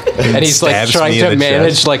he's like Stabs trying me in to the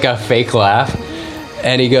manage chest. like a fake laugh.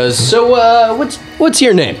 And he goes, so what's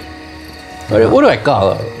your name? What do I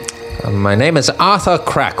call it? My name is Arthur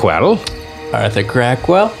Crackwell. Arthur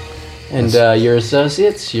Crackwell. And your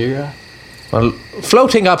associates, Well,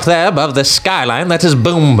 floating up there above the skyline, that is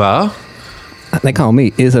Boomba. They call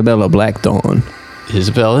me Isabella Blackthorn.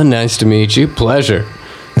 Isabella, nice to meet you. Pleasure.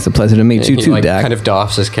 It's a pleasure to meet you He, too, like, Doc. kind of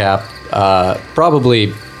doffs his cap,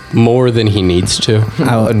 probably more than he needs to.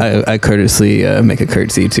 I courteously make a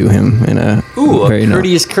curtsy to him in a Ooh, very a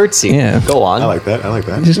courteous curtsy. Yeah. Go on. I like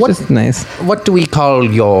that. just nice. What do we call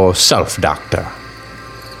yourself, Doctor?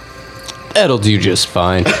 That'll do just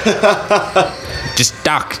fine. Just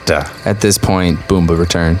Doctor. At this point, Boomba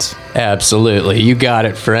returns. Absolutely. You got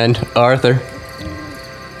it, friend. Arthur.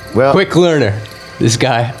 Well, Quick learner. This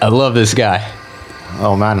guy. I love this guy.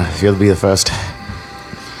 oh man, you'll be the first.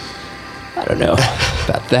 I don't know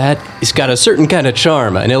about that. He's got a certain kind of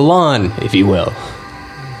charm, an elan, if you will.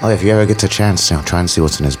 Oh, if you ever get a chance, try and see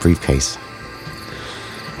what's in his briefcase.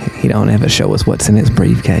 He don't ever show us what's in his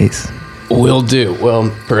briefcase. Will do. Well,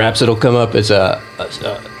 perhaps it'll come up as a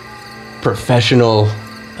professional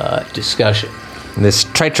discussion. This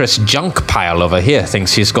traitorous junk pile over here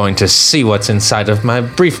thinks he's going to see what's inside of my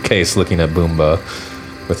briefcase, looking at Boomba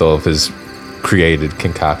with all of his created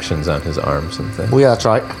concoctions on his arms and things. Oh yeah, that's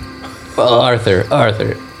right. Well, Arthur,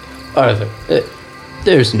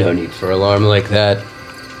 there's no need for alarm like that.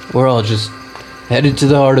 We're all just headed to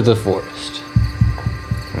the heart of the forest.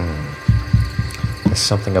 There's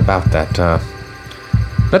something about that.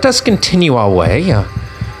 Let us continue our way.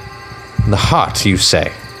 The heart, you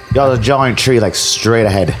say? Yeah, there's a giant tree like straight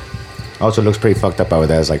ahead. Also looks pretty fucked up over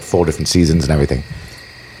there. There's like 4 different seasons and everything.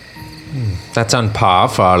 That's on par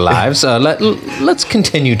for our lives. Let's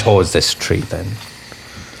continue towards this tree then.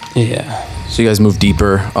 Yeah. So you guys move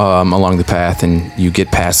deeper along the path, and you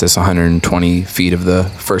get past this 120 feet of the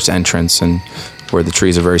first entrance, and where the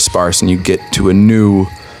trees are very sparse, and you get to a new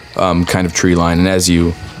kind of tree line. And as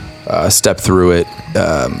you step through it,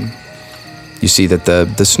 you see that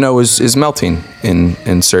the snow is melting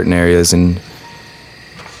in certain areas, and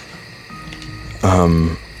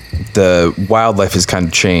the wildlife has kind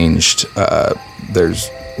of changed. There's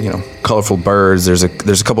colorful birds. There's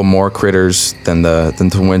a couple more critters than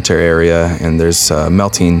the winter area, and there's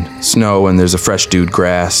melting snow, and there's a fresh dewed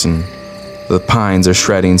grass, and the pines are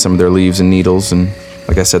shredding some of their leaves and needles, and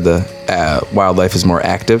like I said, the wildlife is more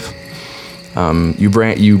active.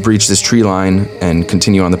 You breach this tree line and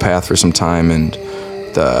continue on the path for some time, and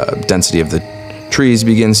the density of the trees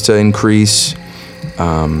begins to increase,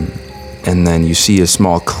 and then you see a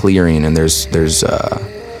small clearing, and there's a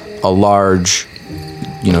large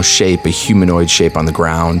shape, a humanoid shape on the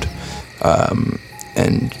ground,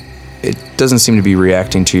 and it doesn't seem to be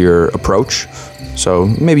reacting to your approach, so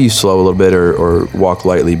maybe you slow a little bit or walk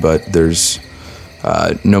lightly, but there's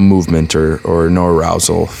no movement or no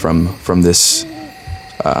arousal from this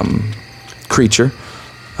creature.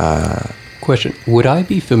 Question: would I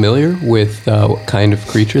be familiar with what kind of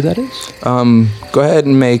creature that is? Go ahead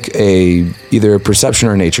and make either a perception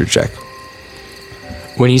or a nature check.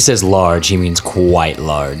 When he says large, he means quite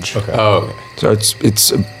large. Okay. Oh, So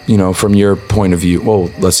it's from your point of view.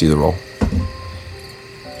 Well, let's see the roll.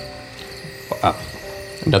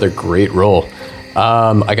 another great roll.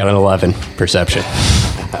 I got an 11 perception.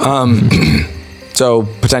 So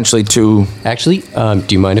potentially 2. Actually, do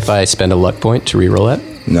you mind if I spend a luck point to reroll that?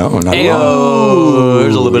 No, not at all. Oh,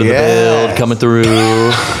 there's a little bit of the build coming through.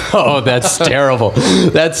 Oh, that's terrible.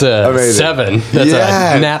 That's a Amazing. 7. That's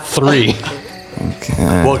Yeah. a nat 3.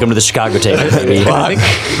 Welcome to the Chicago table, baby.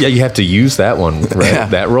 Yeah, you have to use that one, right? Yeah.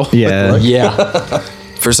 That roll. Yeah. Yeah.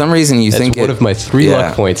 For some reason, you That's think one of my 3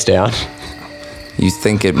 luck points down. You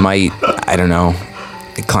think it might, I don't know,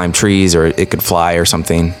 it climb trees or it could fly or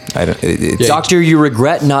something. I don't. It's, Doctor, you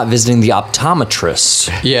regret not visiting the optometrist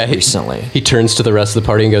Yeah, recently. He turns to the rest of the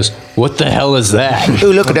party and goes, "What the hell is that?"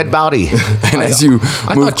 Ooh, look at that body. and as you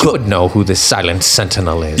I move, thought you would know who this silent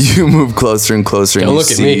sentinel is. you move closer and closer, and Don't you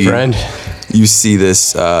look at me, see- friend. You see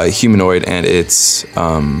this humanoid, and it's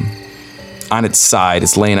on its side.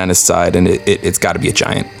 It's laying on its side, and it's got to be a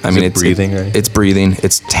giant. I mean, it it's breathing, right? It's breathing.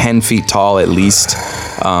 It's 10 feet tall at least.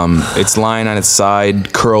 It's lying on its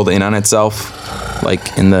side, curled in on itself, like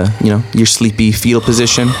in the your sleepy fetal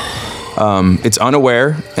position. It's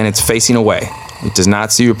unaware, and it's facing away. It does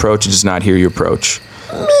not see you approach. It does not hear you approach.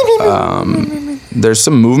 There's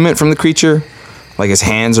some movement from the creature, like his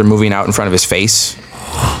hands are moving out in front of his face.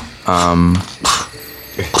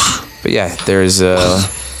 But yeah, there's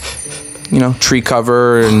tree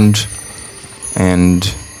cover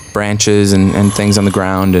and branches and things on the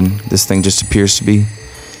ground, and this thing just appears to be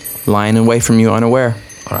lying away from you unaware.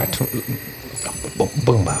 All right,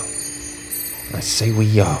 Boomba. I say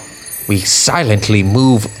we silently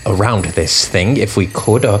move around this thing if we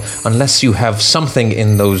could, unless you have something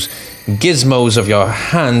in those gizmos of your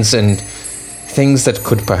hands and things that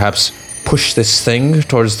could perhaps push this thing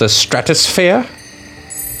towards the stratosphere.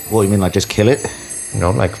 Well, you mean like just kill it?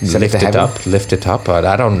 Like Send it to lift it up.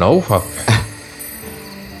 I don't know.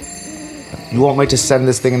 You want me to send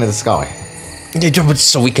this thing into the sky?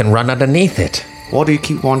 So we can run underneath it. Why do you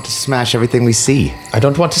keep wanting to smash everything we see? I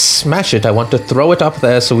don't want to smash it. I want to throw it up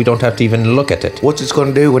there so we don't have to even look at it. What's it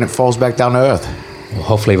going to do when it falls back down to Earth? Well,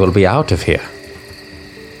 hopefully we'll be out of here.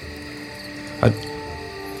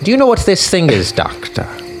 Do you know what this thing is, Doctor?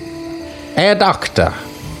 Doctor.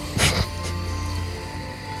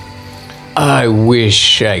 I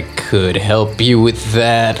wish I could help you with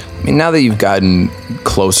that. I mean, now that you've gotten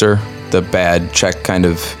closer, the bad check kind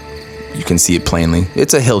of, you can see it plainly.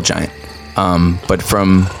 It's a hill giant. But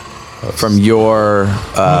from your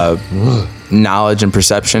knowledge and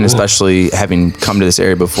perception, especially having come to this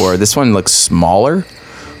area before, this one looks smaller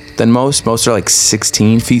than most. Most are like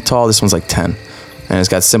 16 feet tall. This one's like 10. And it's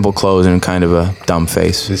got simple clothes and kind of a dumb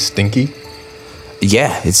face. Is this stinky?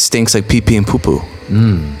 Yeah, it stinks like pee-pee and poo-poo.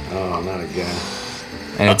 Oh, not again.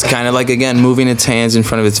 And it's kind of like, again, moving its hands in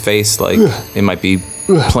front of its face like it might be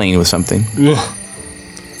playing with something.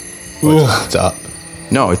 It's up.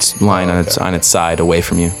 No, it's lying on its side away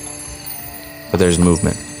from you. But there's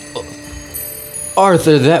movement.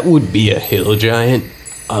 Arthur, that would be a hill giant.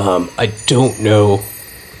 I don't know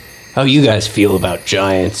how you guys feel about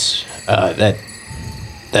giants. That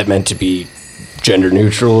meant to be gender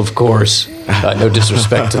neutral, of course. No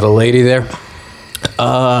disrespect to the lady there.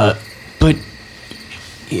 But,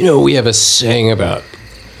 we have a saying about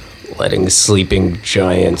letting sleeping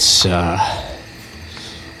giants, lie.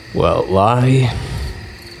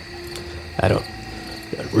 I'm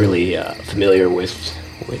not really familiar with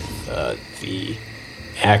the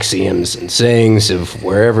axioms and sayings of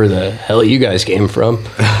wherever the hell you guys came from.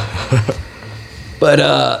 But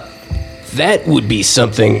that would be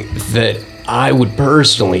something that I would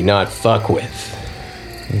personally not fuck with.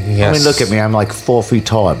 Yes. I mean, look at me. I'm like 4 feet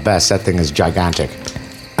tall at best. That thing is gigantic.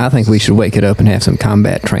 I think we should wake it up and have some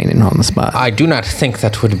combat training on the spot. I do not think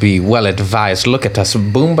that would be well advised. Look at us.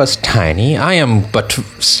 Boomba's tiny. I am but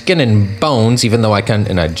skin and bones, even though I can.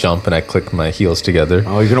 And I jump and I click my heels together.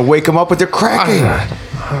 Oh, you're going to wake him up with your cracking.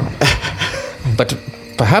 But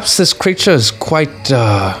perhaps this creature is quite,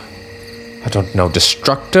 I don't know,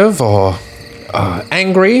 destructive or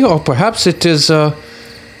angry, or perhaps it is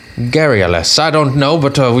garrulous. I don't know,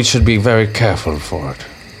 but we should be very careful for it.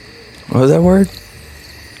 What was that word?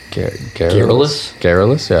 Garrulous?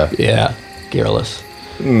 Garrulous, yeah. Yeah, garrulous.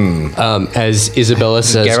 As Isabella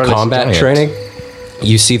says, Garrulous combat giant. training,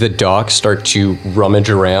 you see the doc start to rummage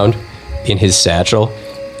around in his satchel,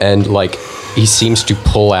 and he seems to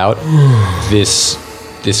pull out this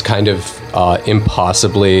kind of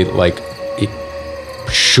impossibly it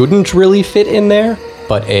shouldn't really fit in there,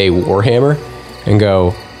 but a warhammer, and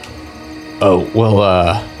go, oh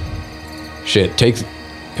well, shit, take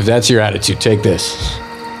if that's your attitude, take this.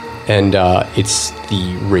 And it's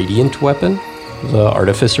the radiant weapon, the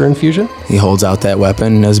artificer infusion. He holds out that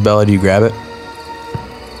weapon. Isabella, do you grab it?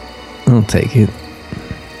 I'll take it.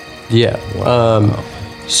 Yeah.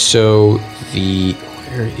 So the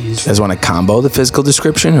where is You guys want to combo the physical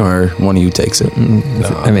description, or one of you takes it?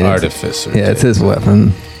 Artificer. It's his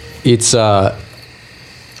weapon. it's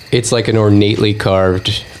like an ornately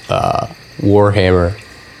carved warhammer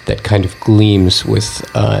that kind of gleams with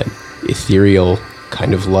ethereal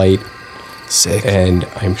kind of light. Sick. And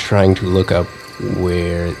I'm trying to look up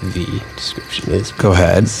where the description is. Go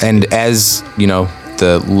ahead. And as you know,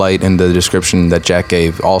 the light and the description that Jack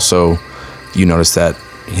gave, also you notice that,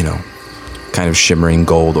 kind of shimmering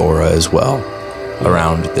gold aura as well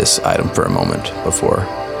around this item for a moment before,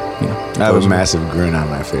 I have a massive grin on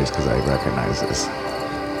my face because I recognize this.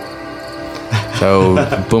 So,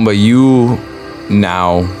 Boomba, you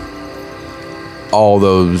now, all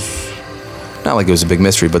those, not like it was a big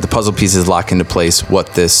mystery, but the puzzle pieces lock into place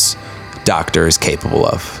what this doctor is capable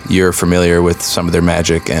of. You're familiar with some of their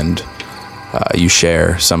magic, and you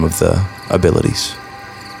share some of the abilities.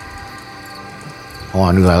 Oh,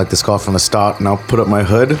 I knew I like this call from the start, and I'll put up my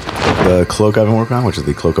hood, the cloak I've been working on, which is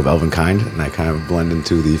the cloak of elven kind, and I kind of blend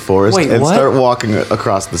into the forest and start walking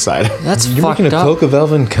across the side. That's You're fucked making a up. cloak of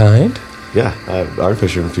elven kind? Yeah, I have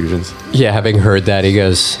artificer infusions. Yeah, having heard that, he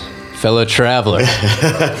goes, fellow traveler.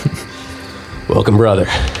 Welcome, brother.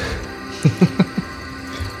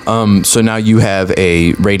 So now you have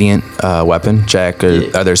a radiant weapon. Jack,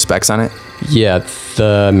 are there specs on it? Yeah,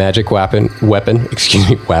 the magic weapon. I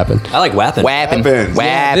like weapon.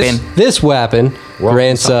 Weapon. This weapon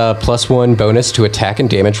grants a +1 bonus to attack and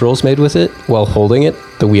damage rolls made with it. While holding it,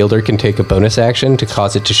 the wielder can take a bonus action to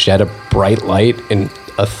cause it to shed a bright light in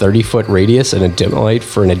a 30-foot radius and a dim light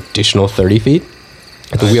for an additional 30 feet.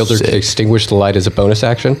 The wielder can extinguish the light as a bonus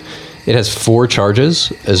action. It has 4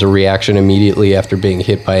 charges as a reaction immediately after being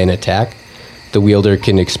hit by an attack. The wielder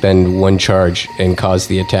can expend 1 charge and cause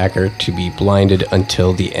the attacker to be blinded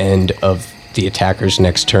until the end of the attacker's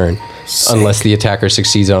next turn, unless the attacker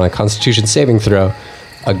succeeds on a Constitution saving throw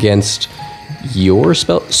against your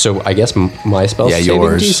spell. So I guess my spell saving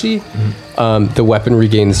yours. DC. The weapon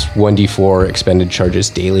regains 1d4 expended charges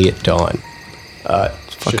daily at dawn.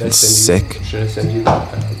 Fucking sick. Should I send you?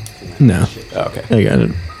 No. Okay. I got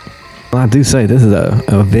it. Well, I do say this is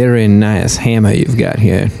a very nice hammer you've got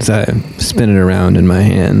here. So I spin it around in my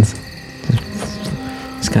hands.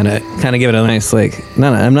 Just kind of give it a nice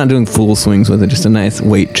I'm not doing full swings with it. Just a nice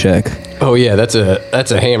weight check. Oh yeah, that's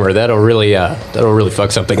a hammer. That'll really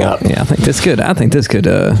fuck something up. Yeah, I think this could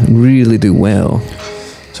really do well.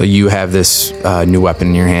 So you have this new weapon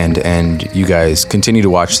in your hand, and you guys continue to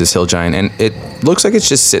watch this hill giant, and it looks like it's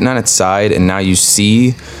just sitting on its side, and now you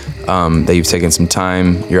see that you've taken some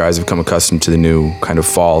time. Your eyes have become accustomed to the new kind of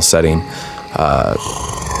fall setting.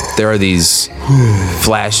 There are these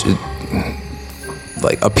flash,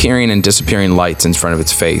 appearing and disappearing lights in front of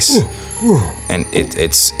its face, and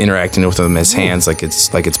it's interacting with them as hands, like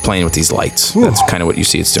it's playing with these lights. That's kind of what you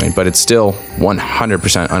see it's doing, but it's still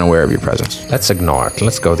 100% unaware of your presence. Let's ignore it.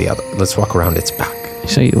 Let's go let's walk around its back.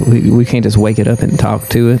 So we can't just wake it up and talk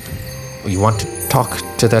to it. You want to talk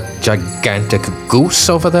to that gigantic goose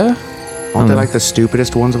over there? Aren't they like the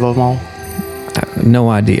stupidest ones of them all? I have no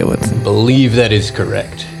idea what's. Believe that is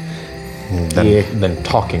correct. Then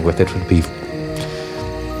talking with it would be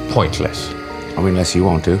pointless. I mean, unless you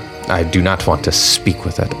want to. I do not want to speak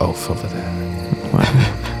with that oaf over there.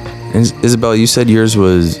 Isabella, you said yours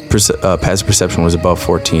was passive perception was above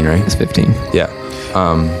 14, right? It's 15. Yeah.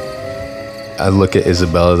 I look at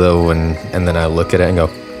Isabella though, and then I look at it and go,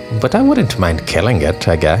 but I wouldn't mind killing it,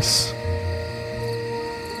 I guess.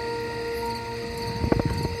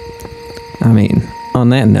 I mean, on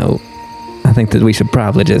that note, I think that we should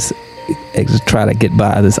probably just try to get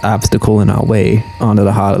by this obstacle in our way onto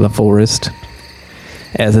the heart of the forest.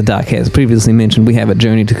 As the doc has previously mentioned, we have a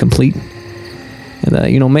journey to complete.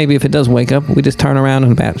 And, maybe if it does wake up, we just turn around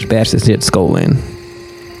and bash this dead skull in.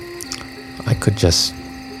 I could just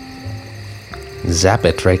zap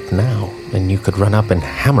it right now, and you could run up and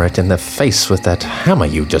hammer it in the face with that hammer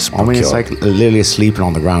you just procured. I mean, it's like literally sleeping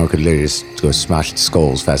on the ground. We could literally just go smash its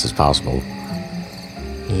skull as fast as possible.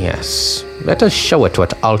 Yes. Let us show it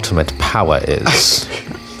what ultimate power is.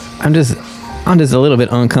 I'm just a little bit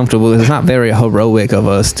uncomfortable. It's not very heroic of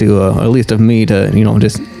us to, or at least of me to,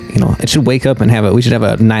 it should wake up and we should have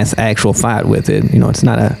a nice actual fight with it. It's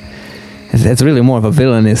not it's really more of a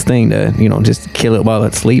villainous thing to, just kill it while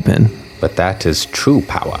it's sleeping. But that is true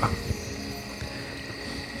power.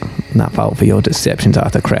 Not fault for your deceptions,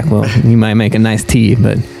 Arthur Crackwell. You might make a nice tea,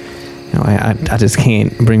 but I just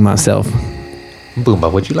can't bring myself.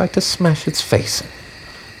 Boomba, would you like to smash its face?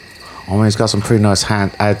 Oh, he's got some pretty nice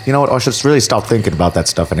hand. You know what? I should really stop thinking about that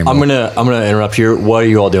stuff anymore. I'm gonna interrupt here. What are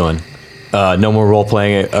you all doing? No more role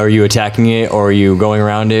playing it. Are you attacking it, or are you going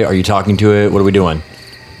around it? Are you talking to it? What are we doing?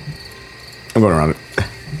 I'm going around it.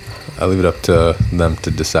 I'll leave it up to them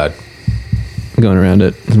to decide. Going around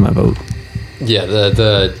it is my vote. Yeah,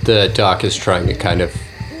 the doc is trying to kind of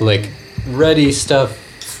like ready stuff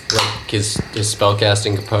like his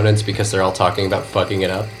spellcasting components because they're all talking about fucking it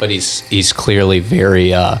up, but he's clearly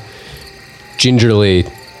very gingerly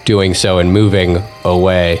doing so and moving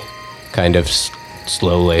away kind of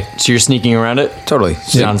slowly. So you're sneaking around it? Totally.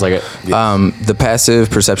 Sounds like it. The passive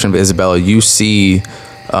perception of Isabella, you see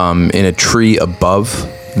in a tree above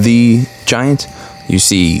the giant, you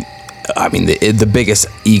see, I mean, the biggest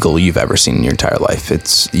eagle you've ever seen in your entire life.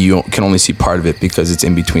 You can only see part of it because it's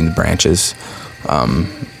in between the branches.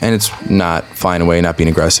 And it's not flying away, not being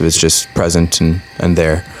aggressive. It's just present and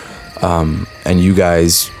there. And you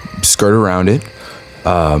guys skirt around it.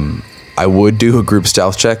 I would do a group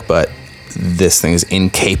stealth check, but this thing is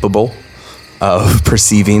incapable of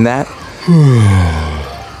perceiving that.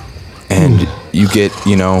 And you get,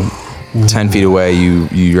 10 feet away,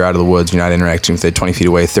 you're out of the woods, you're not interacting with it, 20 feet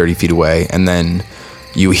away, 30 feet away, and then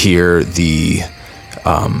you hear the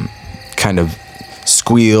kind of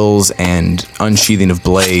squeals and unsheathing of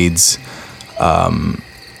blades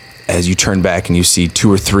as you turn back and you see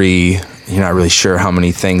 2 or 3, you're not really sure how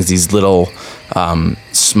many things, these little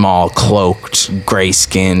small cloaked gray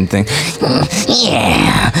skinned thing.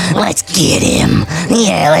 Yeah, let's get him.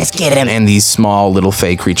 And these small little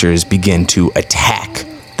fey creatures begin to attack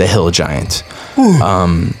the hill giant.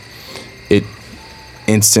 It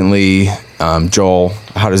instantly, Joel,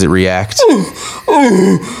 how does it react? No.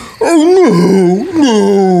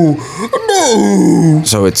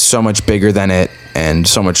 So it's so much bigger than it and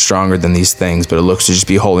so much stronger than these things, but it looks to just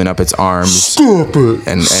be holding up its arms. Stop it.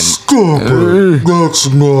 Stop it. That's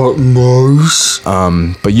not nice.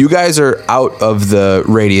 But you guys are out of the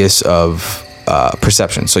radius of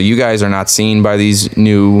perception. So you guys are not seen by these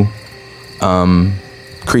new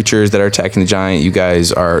creatures that are attacking the giant. You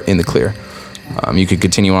guys are in the clear. You could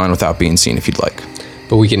continue on without being seen if you'd like.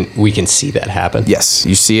 But we can see that happen. Yes,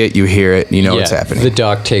 you see it, you hear it, you know what's happening. The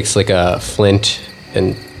doc takes like a flint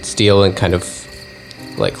and steel and kind of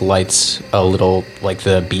like lights a little like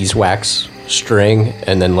the beeswax string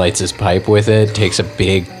and then lights his pipe with it, takes a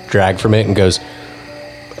big drag from it and goes,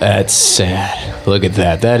 "That's sad. Look at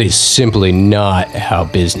that. That is simply not how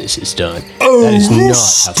business is done. That is not how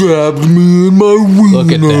stabbed me in my wiener.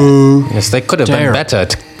 Look at that. Yes, they could have been better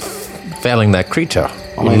at failing that creature.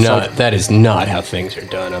 That is not how things are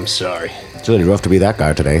done. I'm sorry. It's really rough to be that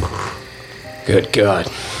guy today. Good God.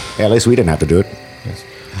 Yeah, at least we didn't have to do it. Yes.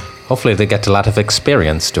 Hopefully they get a lot of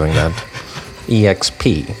experience doing that.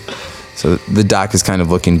 EXP. So the doc is kind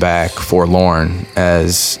of looking back, forlorn,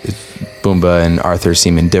 as Boomba and Arthur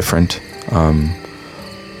seem indifferent.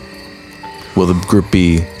 Will the group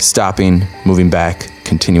be stopping, moving back,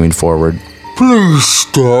 continuing forward? Please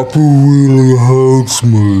stop, it really hurts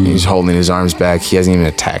me. He's holding his arms back. He hasn't even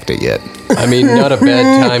attacked it yet. I mean, not a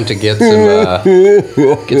bad time to get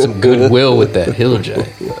some goodwill with that hill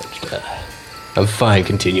giant. But, I'm fine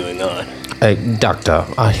continuing on. Doctor,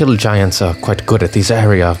 our hill giants are quite good at this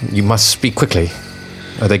area. You must speak quickly.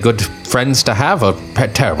 Are they good friends to have or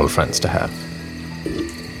terrible friends to have?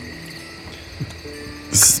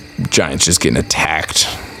 This giant's just getting attacked.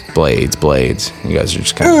 Blades. You guys are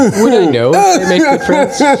just kind of... Would I know if they make good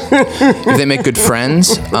friends? If they make good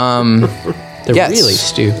friends? They're yes. really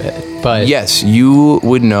stupid. But yes, you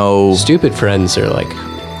would know... Stupid friends are, like,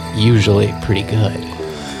 usually pretty good.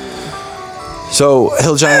 So,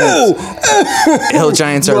 hill giants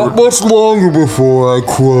are... Not much longer before I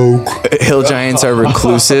croak. Hill giants are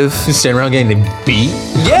reclusive. You stand around getting beat?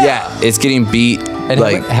 Yeah, it's getting beat. And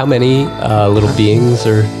like how many little beings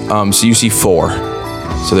are... So you see 4.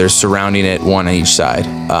 So they're surrounding it, 1 on each side.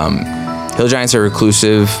 Hill giants are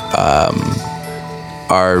reclusive,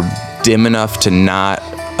 are dim enough to not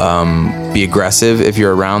be aggressive if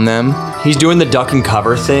you're around them. He's doing the duck and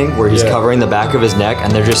cover thing where he's covering the back of his neck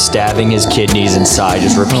and they're just stabbing his kidneys inside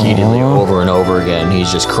just repeatedly over and over again.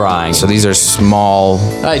 He's just crying. So these are small...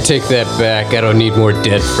 I take that back. I don't need more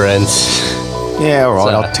dead friends. Yeah, all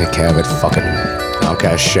right, I'll take care of it. Fucking, I'll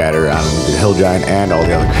cast Shatter on the hill giant and all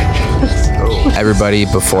the other creatures. Everybody,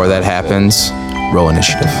 before that happens, roll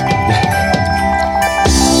initiative.